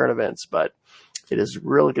reading current events, but it is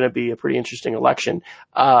really going to be a pretty interesting election,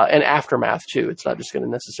 and aftermath too. It's not just going to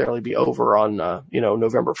necessarily be over on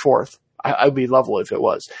November 4th. I'd be lovely if it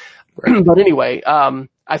was. Right. But anyway,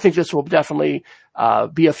 I think this will definitely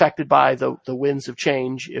be affected by the winds of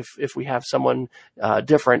change if we have someone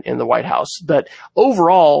different in the White House. But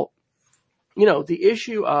overall, the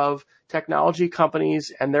issue of technology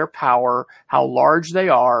companies and their power, how large they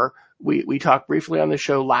are. We talked briefly on the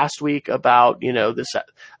show last week about, this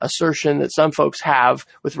assertion that some folks have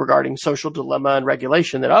with regarding social dilemma and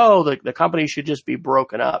regulation, that, the company should just be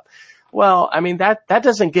broken up. Well, I mean, that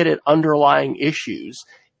doesn't get at underlying issues.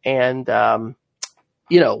 And,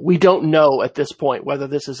 we don't know at this point whether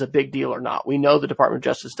this is a big deal or not. We know the Department of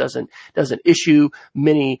Justice doesn't issue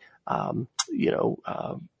many,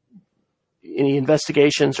 any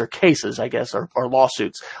investigations or cases, I guess, or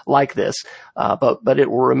lawsuits like this. But it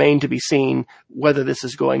will remain to be seen whether this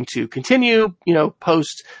is going to continue,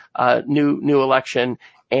 post new election.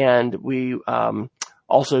 And we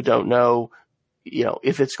also don't know,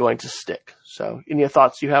 if it's going to stick. So any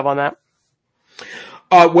thoughts you have on that?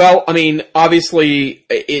 Well, I mean, obviously,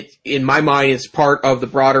 it, in my mind, is part of the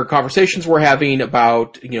broader conversations we're having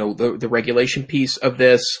about, the regulation piece of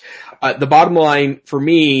this. The bottom line for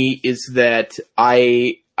me is that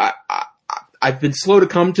I've been slow to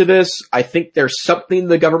come to this. I think there's something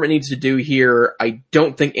the government needs to do here. I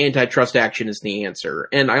don't think antitrust action is the answer.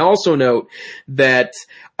 And I also note that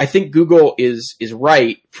I think Google is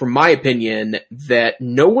right, from my opinion, that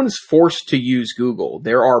no one's forced to use Google.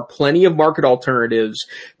 There are plenty of market alternatives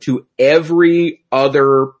to every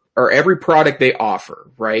other every product they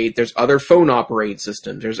offer, right? There's other phone operating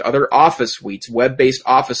systems. There's other office suites, web-based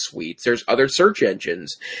office suites. There's other search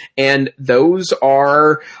engines. And those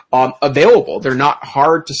are available. They're not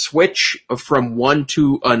hard to switch from one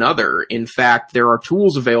to another. In fact, there are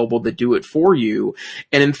tools available that do it for you.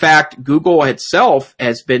 And in fact, Google itself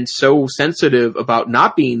has been so sensitive about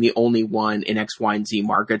not being the only one in X, Y, and Z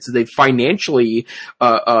markets. They've financially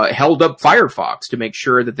held up Firefox to make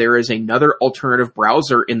sure that there is another alternative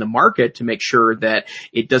browser in the market to make sure that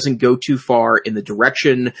it doesn't go too far in the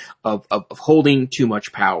direction of holding too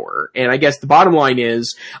much power. And I guess the bottom line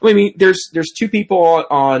is, I mean, there's two people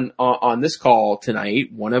on this call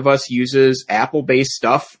tonight. One of us uses Apple-based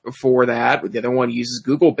stuff for that. The other one uses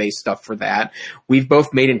Google-based stuff for that. We've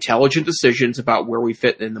both made intelligent decisions about where we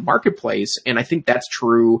fit in the marketplace. And I think that's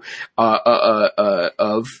true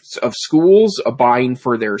of schools buying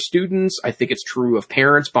for their students. I think it's true of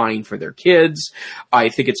parents buying for their kids. I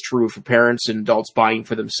think it's true for parents and adults buying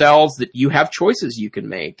for themselves, that you have choices you can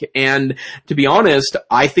make. And to be honest,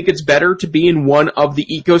 I think it's better to be in one of the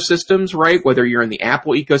ecosystems, right? Whether you're in the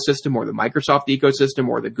Apple ecosystem or the Microsoft ecosystem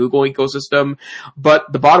or the Google ecosystem.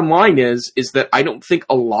 But the bottom line is that I don't think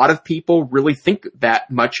a lot of people really think that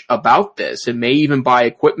much about this, and may even buy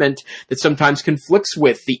equipment that sometimes conflicts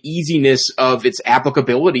with the easiness of its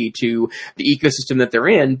applicability to the ecosystem that they're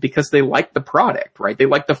in, because they like the product, right? They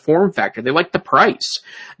like the form factor. They like the price.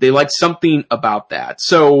 They like something about that.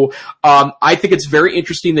 So I think it's very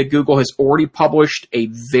interesting that Google has already published a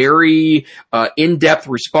very in-depth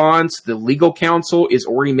response. The legal counsel is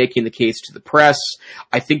already making the case to the press.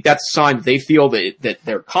 I think that's a sign that they feel that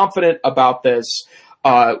they're confident about this.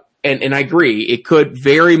 And I agree, it could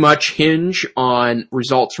very much hinge on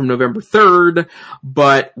results from November 3rd,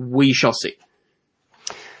 but we shall see.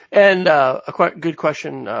 And a quite good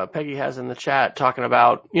question Peggy has in the chat, talking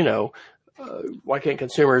about, why can't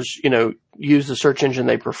consumers, use the search engine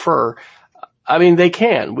they prefer? I mean, they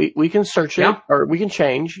can. We can search it, or we can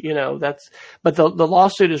change, but the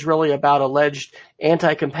lawsuit is really about alleged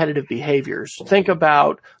anti-competitive behaviors. Think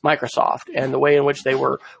about Microsoft and the way in which they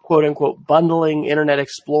were, quote unquote, bundling Internet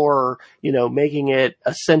Explorer, making it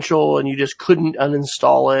essential, and you just couldn't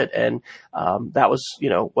uninstall it. And that was,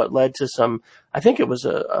 what led to some, I think it was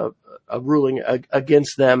a ruling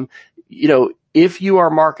against them. If you are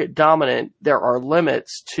market dominant, there are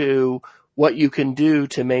limits to what you can do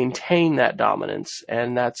to maintain that dominance,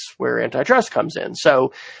 and that's where antitrust comes in.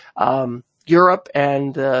 So Europe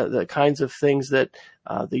and the kinds of things that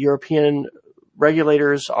the European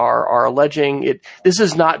regulators are alleging, this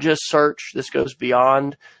is not just search. This goes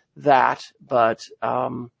beyond that, but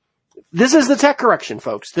this is the tech correction,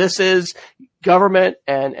 folks. This is government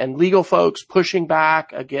and legal folks pushing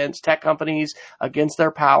back against tech companies, against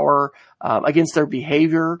their power, against their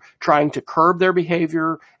behavior, trying to curb their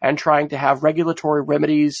behavior, and trying to have regulatory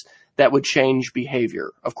remedies that would change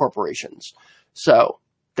behavior of corporations. So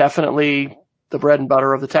definitely the bread and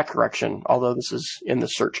butter of the tech correction, although this is in the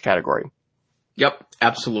search category. Yep,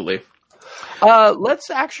 absolutely. Let's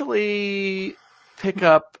actually pick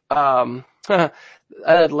up an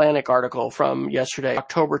Atlantic article from yesterday,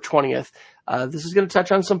 October 20th. This is going to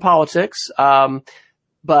touch on some politics.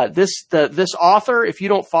 But this author, if you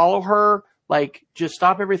don't follow her, just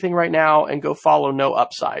stop everything right now and go follow No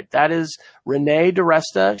Upside. That is Renee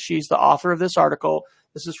DiResta. She's the author of this article.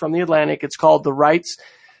 This is from The Atlantic. It's called "The Right's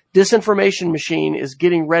Disinformation Machine is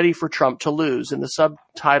Getting Ready for Trump to Lose." And the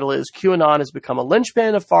subtitle is "QAnon has become a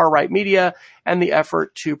linchpin of far-right media and the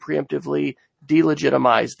effort to preemptively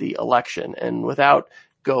delegitimize the election." And without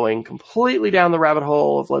going completely down the rabbit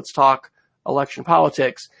hole of let's talk election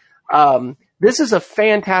politics, this is a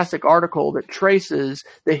fantastic article that traces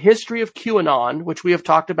the history of QAnon, which we have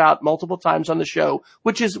talked about multiple times on the show,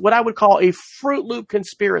 which is what I would call a Fruit Loop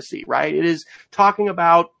conspiracy, right? It is talking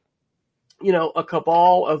about, a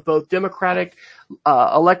cabal of both Democratic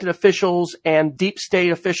elected officials and deep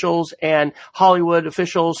state officials and Hollywood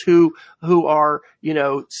officials who are,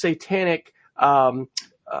 satanic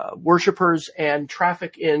worshipers and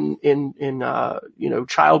traffic in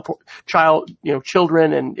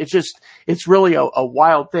children. And it's really a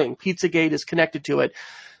wild thing. Pizzagate is connected to it.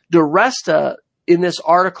 DiResta in this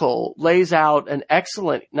article lays out an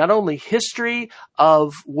excellent, not only history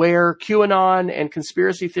of where QAnon and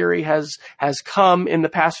conspiracy theory has come in the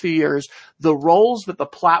past few years, the roles that the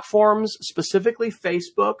platforms, specifically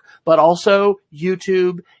Facebook, but also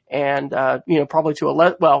YouTube and, probably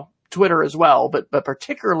Twitter as well, but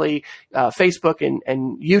particularly Facebook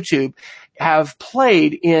and YouTube have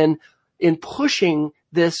played in pushing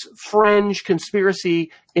this fringe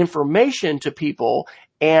conspiracy information to people,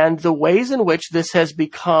 and the ways in which this has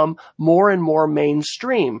become more and more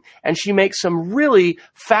mainstream. And she makes some really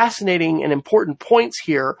fascinating and important points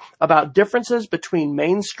here about differences between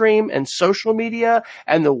mainstream and social media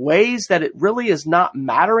and the ways that it really is not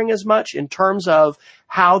mattering as much in terms of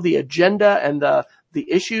how the agenda and the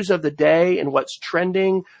issues of the day and what's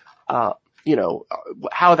trending,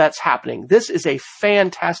 how that's happening. This is a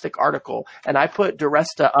fantastic article, and I put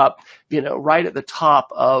DiResta up, right at the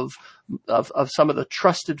top of some of the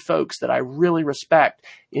trusted folks that I really respect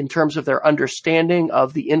in terms of their understanding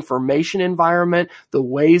of the information environment, the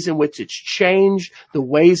ways in which it's changed, the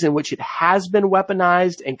ways in which it has been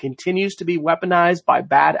weaponized and continues to be weaponized by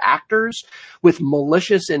bad actors with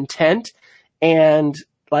malicious intent. And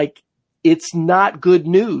it's not good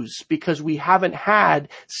news because we haven't had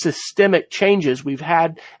systemic changes. We've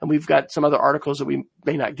got some other articles that we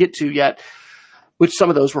may not get to yet, which some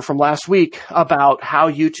of those were from last week, about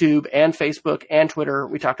how YouTube and Facebook and Twitter,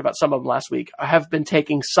 we talked about some of them last week, have been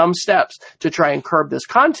taking some steps to try and curb this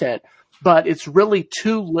content, but it's really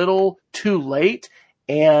too little, too late.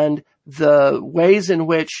 And the ways in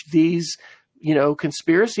which these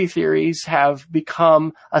conspiracy theories have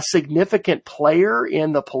become a significant player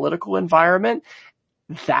in the political environment,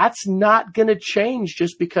 that's not going to change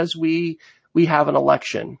just because we have an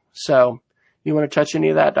election. So you want to touch any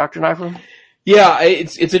of that, Dr. Neiffer? Yeah,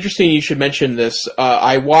 it's interesting you should mention this.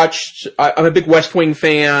 I'm a big West Wing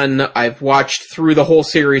fan. I've watched through the whole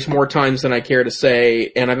series more times than I care to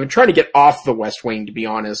say, and I've been trying to get off the West Wing, to be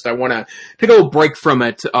honest. I want to take a little break from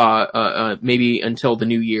it, maybe until the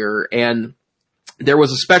new year. And there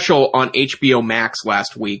was a special on HBO Max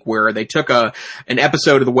last week where they took an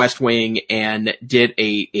episode of The West Wing and did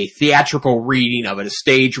a theatrical reading of it, a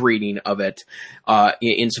stage reading of it,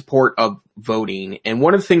 in support of voting. And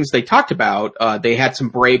one of the things they talked about, they had some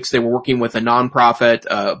breaks. They were working with a nonprofit,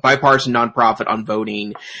 bipartisan nonprofit on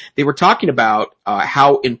voting. They were talking about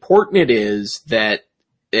how important it is that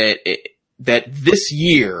this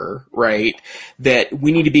year, right, that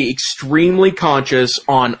we need to be extremely conscious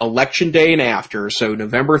on election day and after, so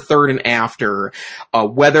November 3rd and after,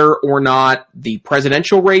 whether or not the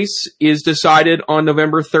presidential race is decided on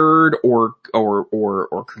November 3rd or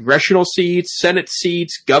congressional seats, Senate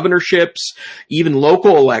seats, governorships, even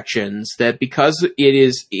local elections, that because it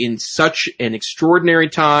is in such an extraordinary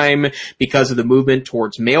time, because of the movement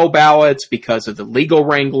towards mail ballots, because of the legal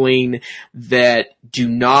wrangling, that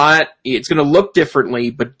it's going to look differently,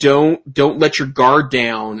 but don't let your guard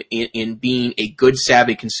down in being a good,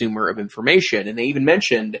 savvy consumer of information. And they even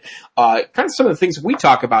mentioned kind of some of the things we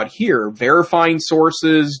talk about here: verifying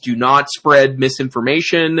sources, do not spread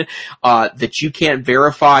misinformation that you can't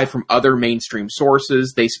verify from other mainstream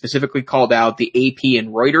sources. They specifically called out the AP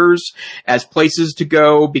and Reuters as places to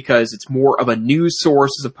go because it's more of a news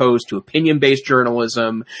source as opposed to opinion-based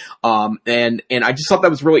journalism. And I just thought that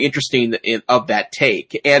was really interesting of that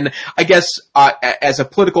take. And I guess as a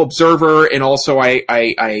political observer, and also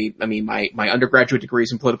I mean my undergraduate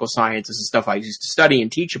degrees in political sciences and stuff I used to study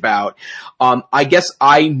and teach about, I guess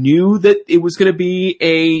I knew that it was going to be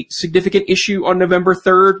a significant issue on November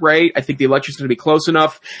 3rd, right? I think the election's going to be close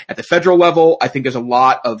enough at the federal level. I think there's a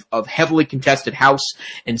lot of heavily contested House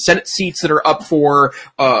and Senate seats that are up for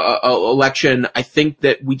election. I think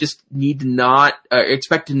that we just need to not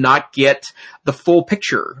expect to not get the full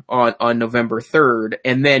picture on November 3rd,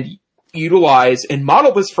 and then utilize and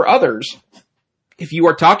model this for others. If you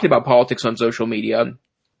are talking about politics on social media,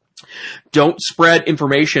 don't spread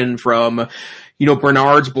information from,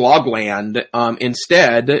 Bernard's Blogland.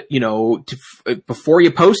 Instead, before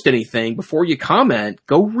you post anything, before you comment,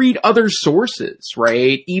 go read other sources,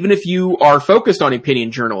 right? Even if you are focused on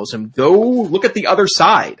opinion journalism, go look at the other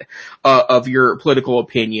side of your political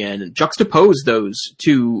opinion, juxtapose those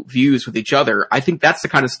two views with each other. I think that's the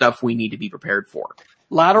kind of stuff we need to be prepared for.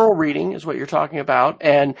 Lateral reading is what you're talking about.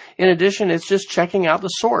 And in addition, it's just checking out the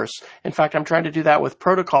source. In fact, I'm trying to do that with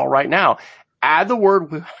Protocol right now. Add the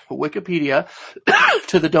word Wikipedia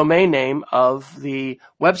to the domain name of the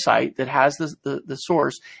website that has the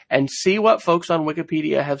source, and see what folks on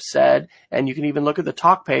Wikipedia have said. And you can even look at the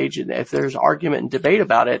talk page, and if there's argument and debate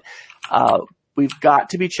about it, we've got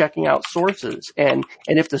to be checking out sources. And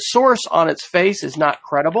if the source on its face is not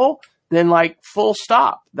credible, then full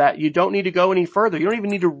stop. That you don't need to go any further. You don't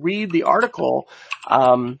even need to read the article.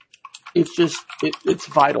 It's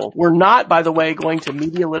vital. We're not, by the way, going to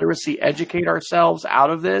media literacy educate ourselves out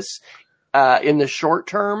of this in the short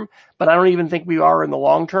term, but I don't even think we are in the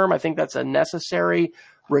long term. I think that's a necessary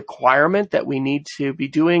requirement that we need to be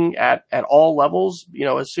doing at all levels.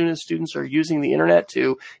 As soon as students are using the internet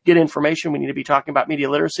to get information, we need to be talking about media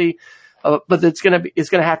literacy. But it's going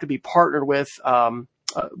to have to be partnered with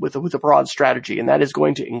with a broad strategy, and that is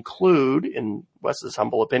going to include, in Wes's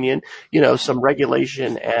humble opinion, some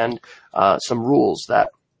regulation and some rules that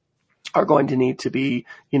are going to need to be,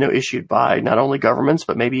 issued by not only governments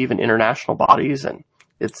but maybe even international bodies. And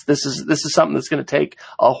this is something that's going to take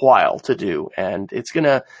a while to do, and it's going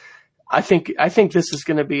to. I think this is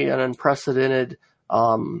going to be an unprecedented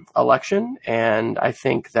election, and I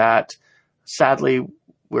think that sadly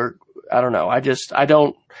I don't know. I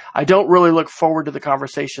don't really look forward to the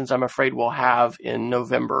conversations I'm afraid we'll have in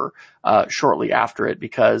November, shortly after it,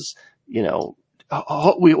 because,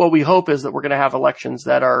 what we hope is that we're going to have elections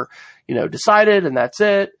that are, decided, and that's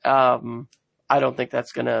it. I don't think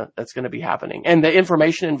that's gonna be happening. And the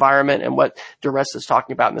information environment and what DeResta is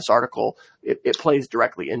talking about in this article, it plays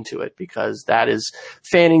directly into it, because that is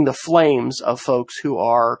fanning the flames of folks who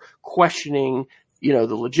are questioning,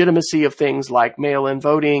 the legitimacy of things like mail-in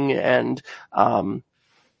voting and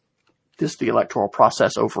just the electoral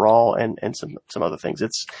process overall, and some other things.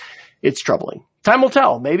 It's troubling. Time will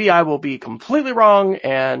tell. Maybe I will be completely wrong,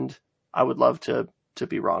 and I would love to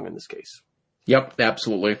be wrong in this case. Yep,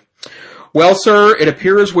 absolutely. Well, sir, it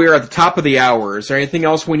appears we are at the top of the hour. Is there anything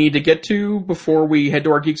else we need to get to before we head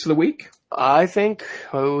to our Geeks of the Week? I think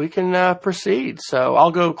we can proceed. So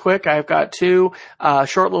I'll go quick. I've got two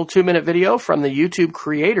short little 2-minute video from the YouTube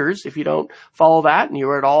creators. If you don't follow that and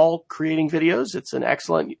you're at all creating videos, it's an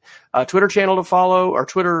excellent Twitter channel to follow, or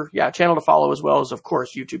channel to follow, as well as, of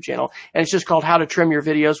course, YouTube channel. And it's just called How to Trim Your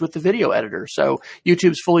Videos with the Video Editor. So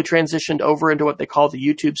YouTube's fully transitioned over into what they call the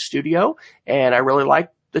YouTube Studio, and I really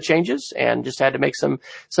like the changes and just had to make some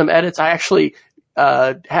edits. I actually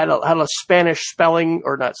had a Spanish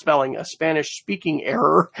a Spanish speaking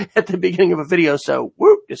error at the beginning of a video. So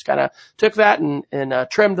just kind of took that and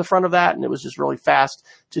trimmed the front of that. And it was just really fast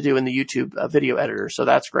to do in the YouTube video editor. So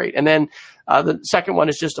that's great. And then the second one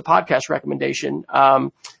is just a podcast recommendation.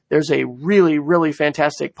 There's a really, really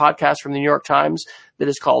fantastic podcast from the New York Times that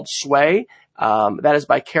is called Sway. That is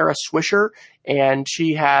by Kara Swisher, and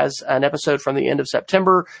she has an episode from the end of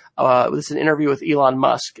September. This is an interview with Elon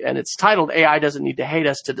Musk, and it's titled "AI Doesn't Need to Hate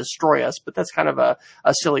Us to Destroy Us," but that's kind of a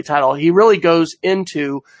silly title. He really goes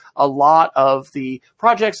into a lot of the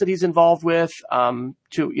projects that he's involved with, from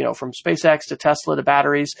SpaceX to Tesla to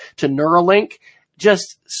batteries to Neuralink.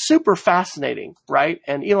 Just super fascinating, right?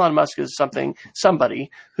 And Elon Musk is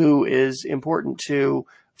somebody who is important to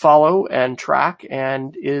follow and track,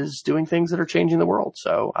 and is doing things that are changing the world.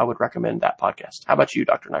 So I would recommend that podcast. How about you,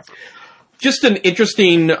 Dr. Neifert? Just an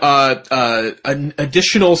interesting an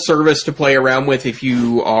additional service to play around with if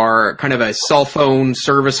you are kind of a cell phone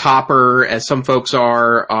service hopper, as some folks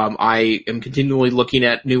are. I am continually looking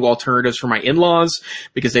at new alternatives for my in-laws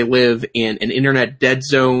because they live in an internet dead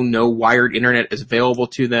zone. No wired internet is available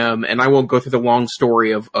to them. And I won't go through the long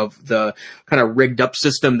story of the kind of rigged up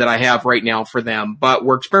system that I have right now for them. But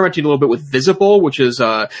we're experimenting a little bit with Visible, which is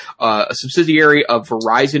a subsidiary of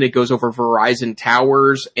Verizon. It goes over Verizon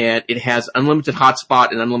towers, and it has unlimited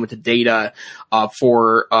hotspot and unlimited data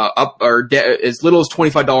for as little as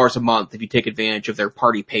 $25 a month if you take advantage of their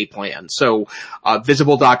party pay plan. So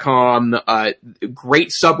Visible.com,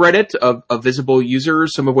 great subreddit of Visible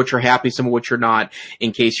users, some of which are happy, some of which are not,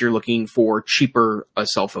 in case you're looking for cheaper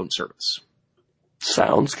cell phone service.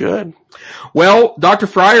 Sounds good. Well, Dr.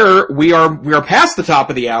 Fryer, we are past the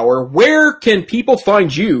top of the hour. Where can people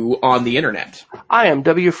find you on the internet? I am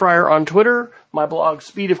W. Fryer on Twitter. My blog,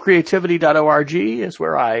 speedofcreativity.org, is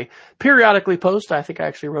where I periodically post. I think I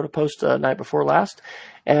actually wrote a post night before last.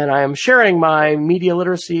 And I am sharing my media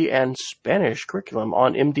literacy and Spanish curriculum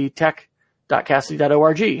on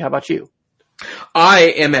mdtech.cassidy.org. How about you?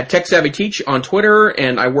 I am at TechSavvyTeach on Twitter,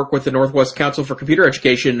 and I work with the Northwest Council for Computer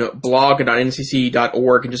Education blog at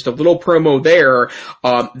ncc.org. And just a little promo there,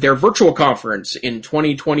 their virtual conference in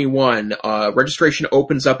 2021, registration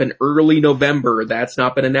opens up in early November. That's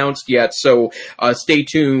not been announced yet, so stay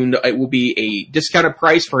tuned. It will be a discounted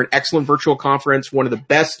price for an excellent virtual conference, one of the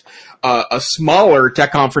best smaller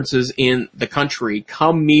tech conferences in the country.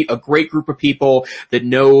 Come meet a great group of people that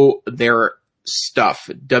know their stuff.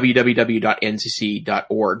 www.ncc.org.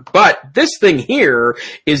 But this thing here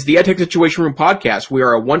is the EdTech Situation Room podcast. We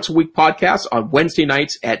are a once-a-week podcast on Wednesday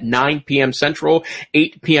nights at 9 p.m. Central,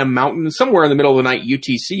 8 p.m. Mountain, somewhere in the middle of the night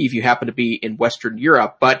UTC if you happen to be in Western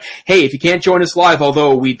Europe. But hey, if you can't join us live,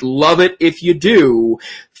 although we'd love it if you do,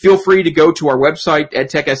 feel free to go to our website,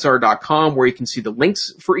 edtechsr.com, where you can see the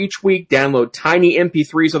links for each week, download tiny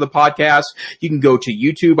MP3s of the podcast. You can go to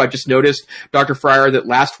YouTube. I just noticed, Dr. Fryer, that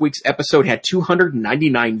last week's episode had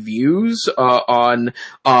 299 views on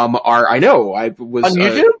our, I know, I was... On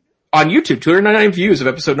YouTube? on YouTube, 299 views of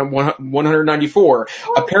episode number 194.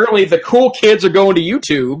 Apparently the cool kids are going to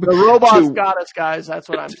YouTube. The robots got us, guys. That's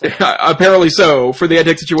what I'm saying. Apparently so, for the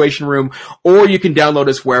EdTech Situation Room. Or you can download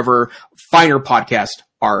us wherever finer podcasts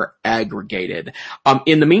are aggregated.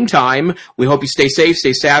 In the meantime, we hope you stay safe,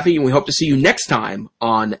 stay savvy, and we hope to see you next time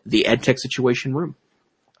on the EdTech Situation Room.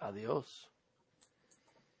 Adios.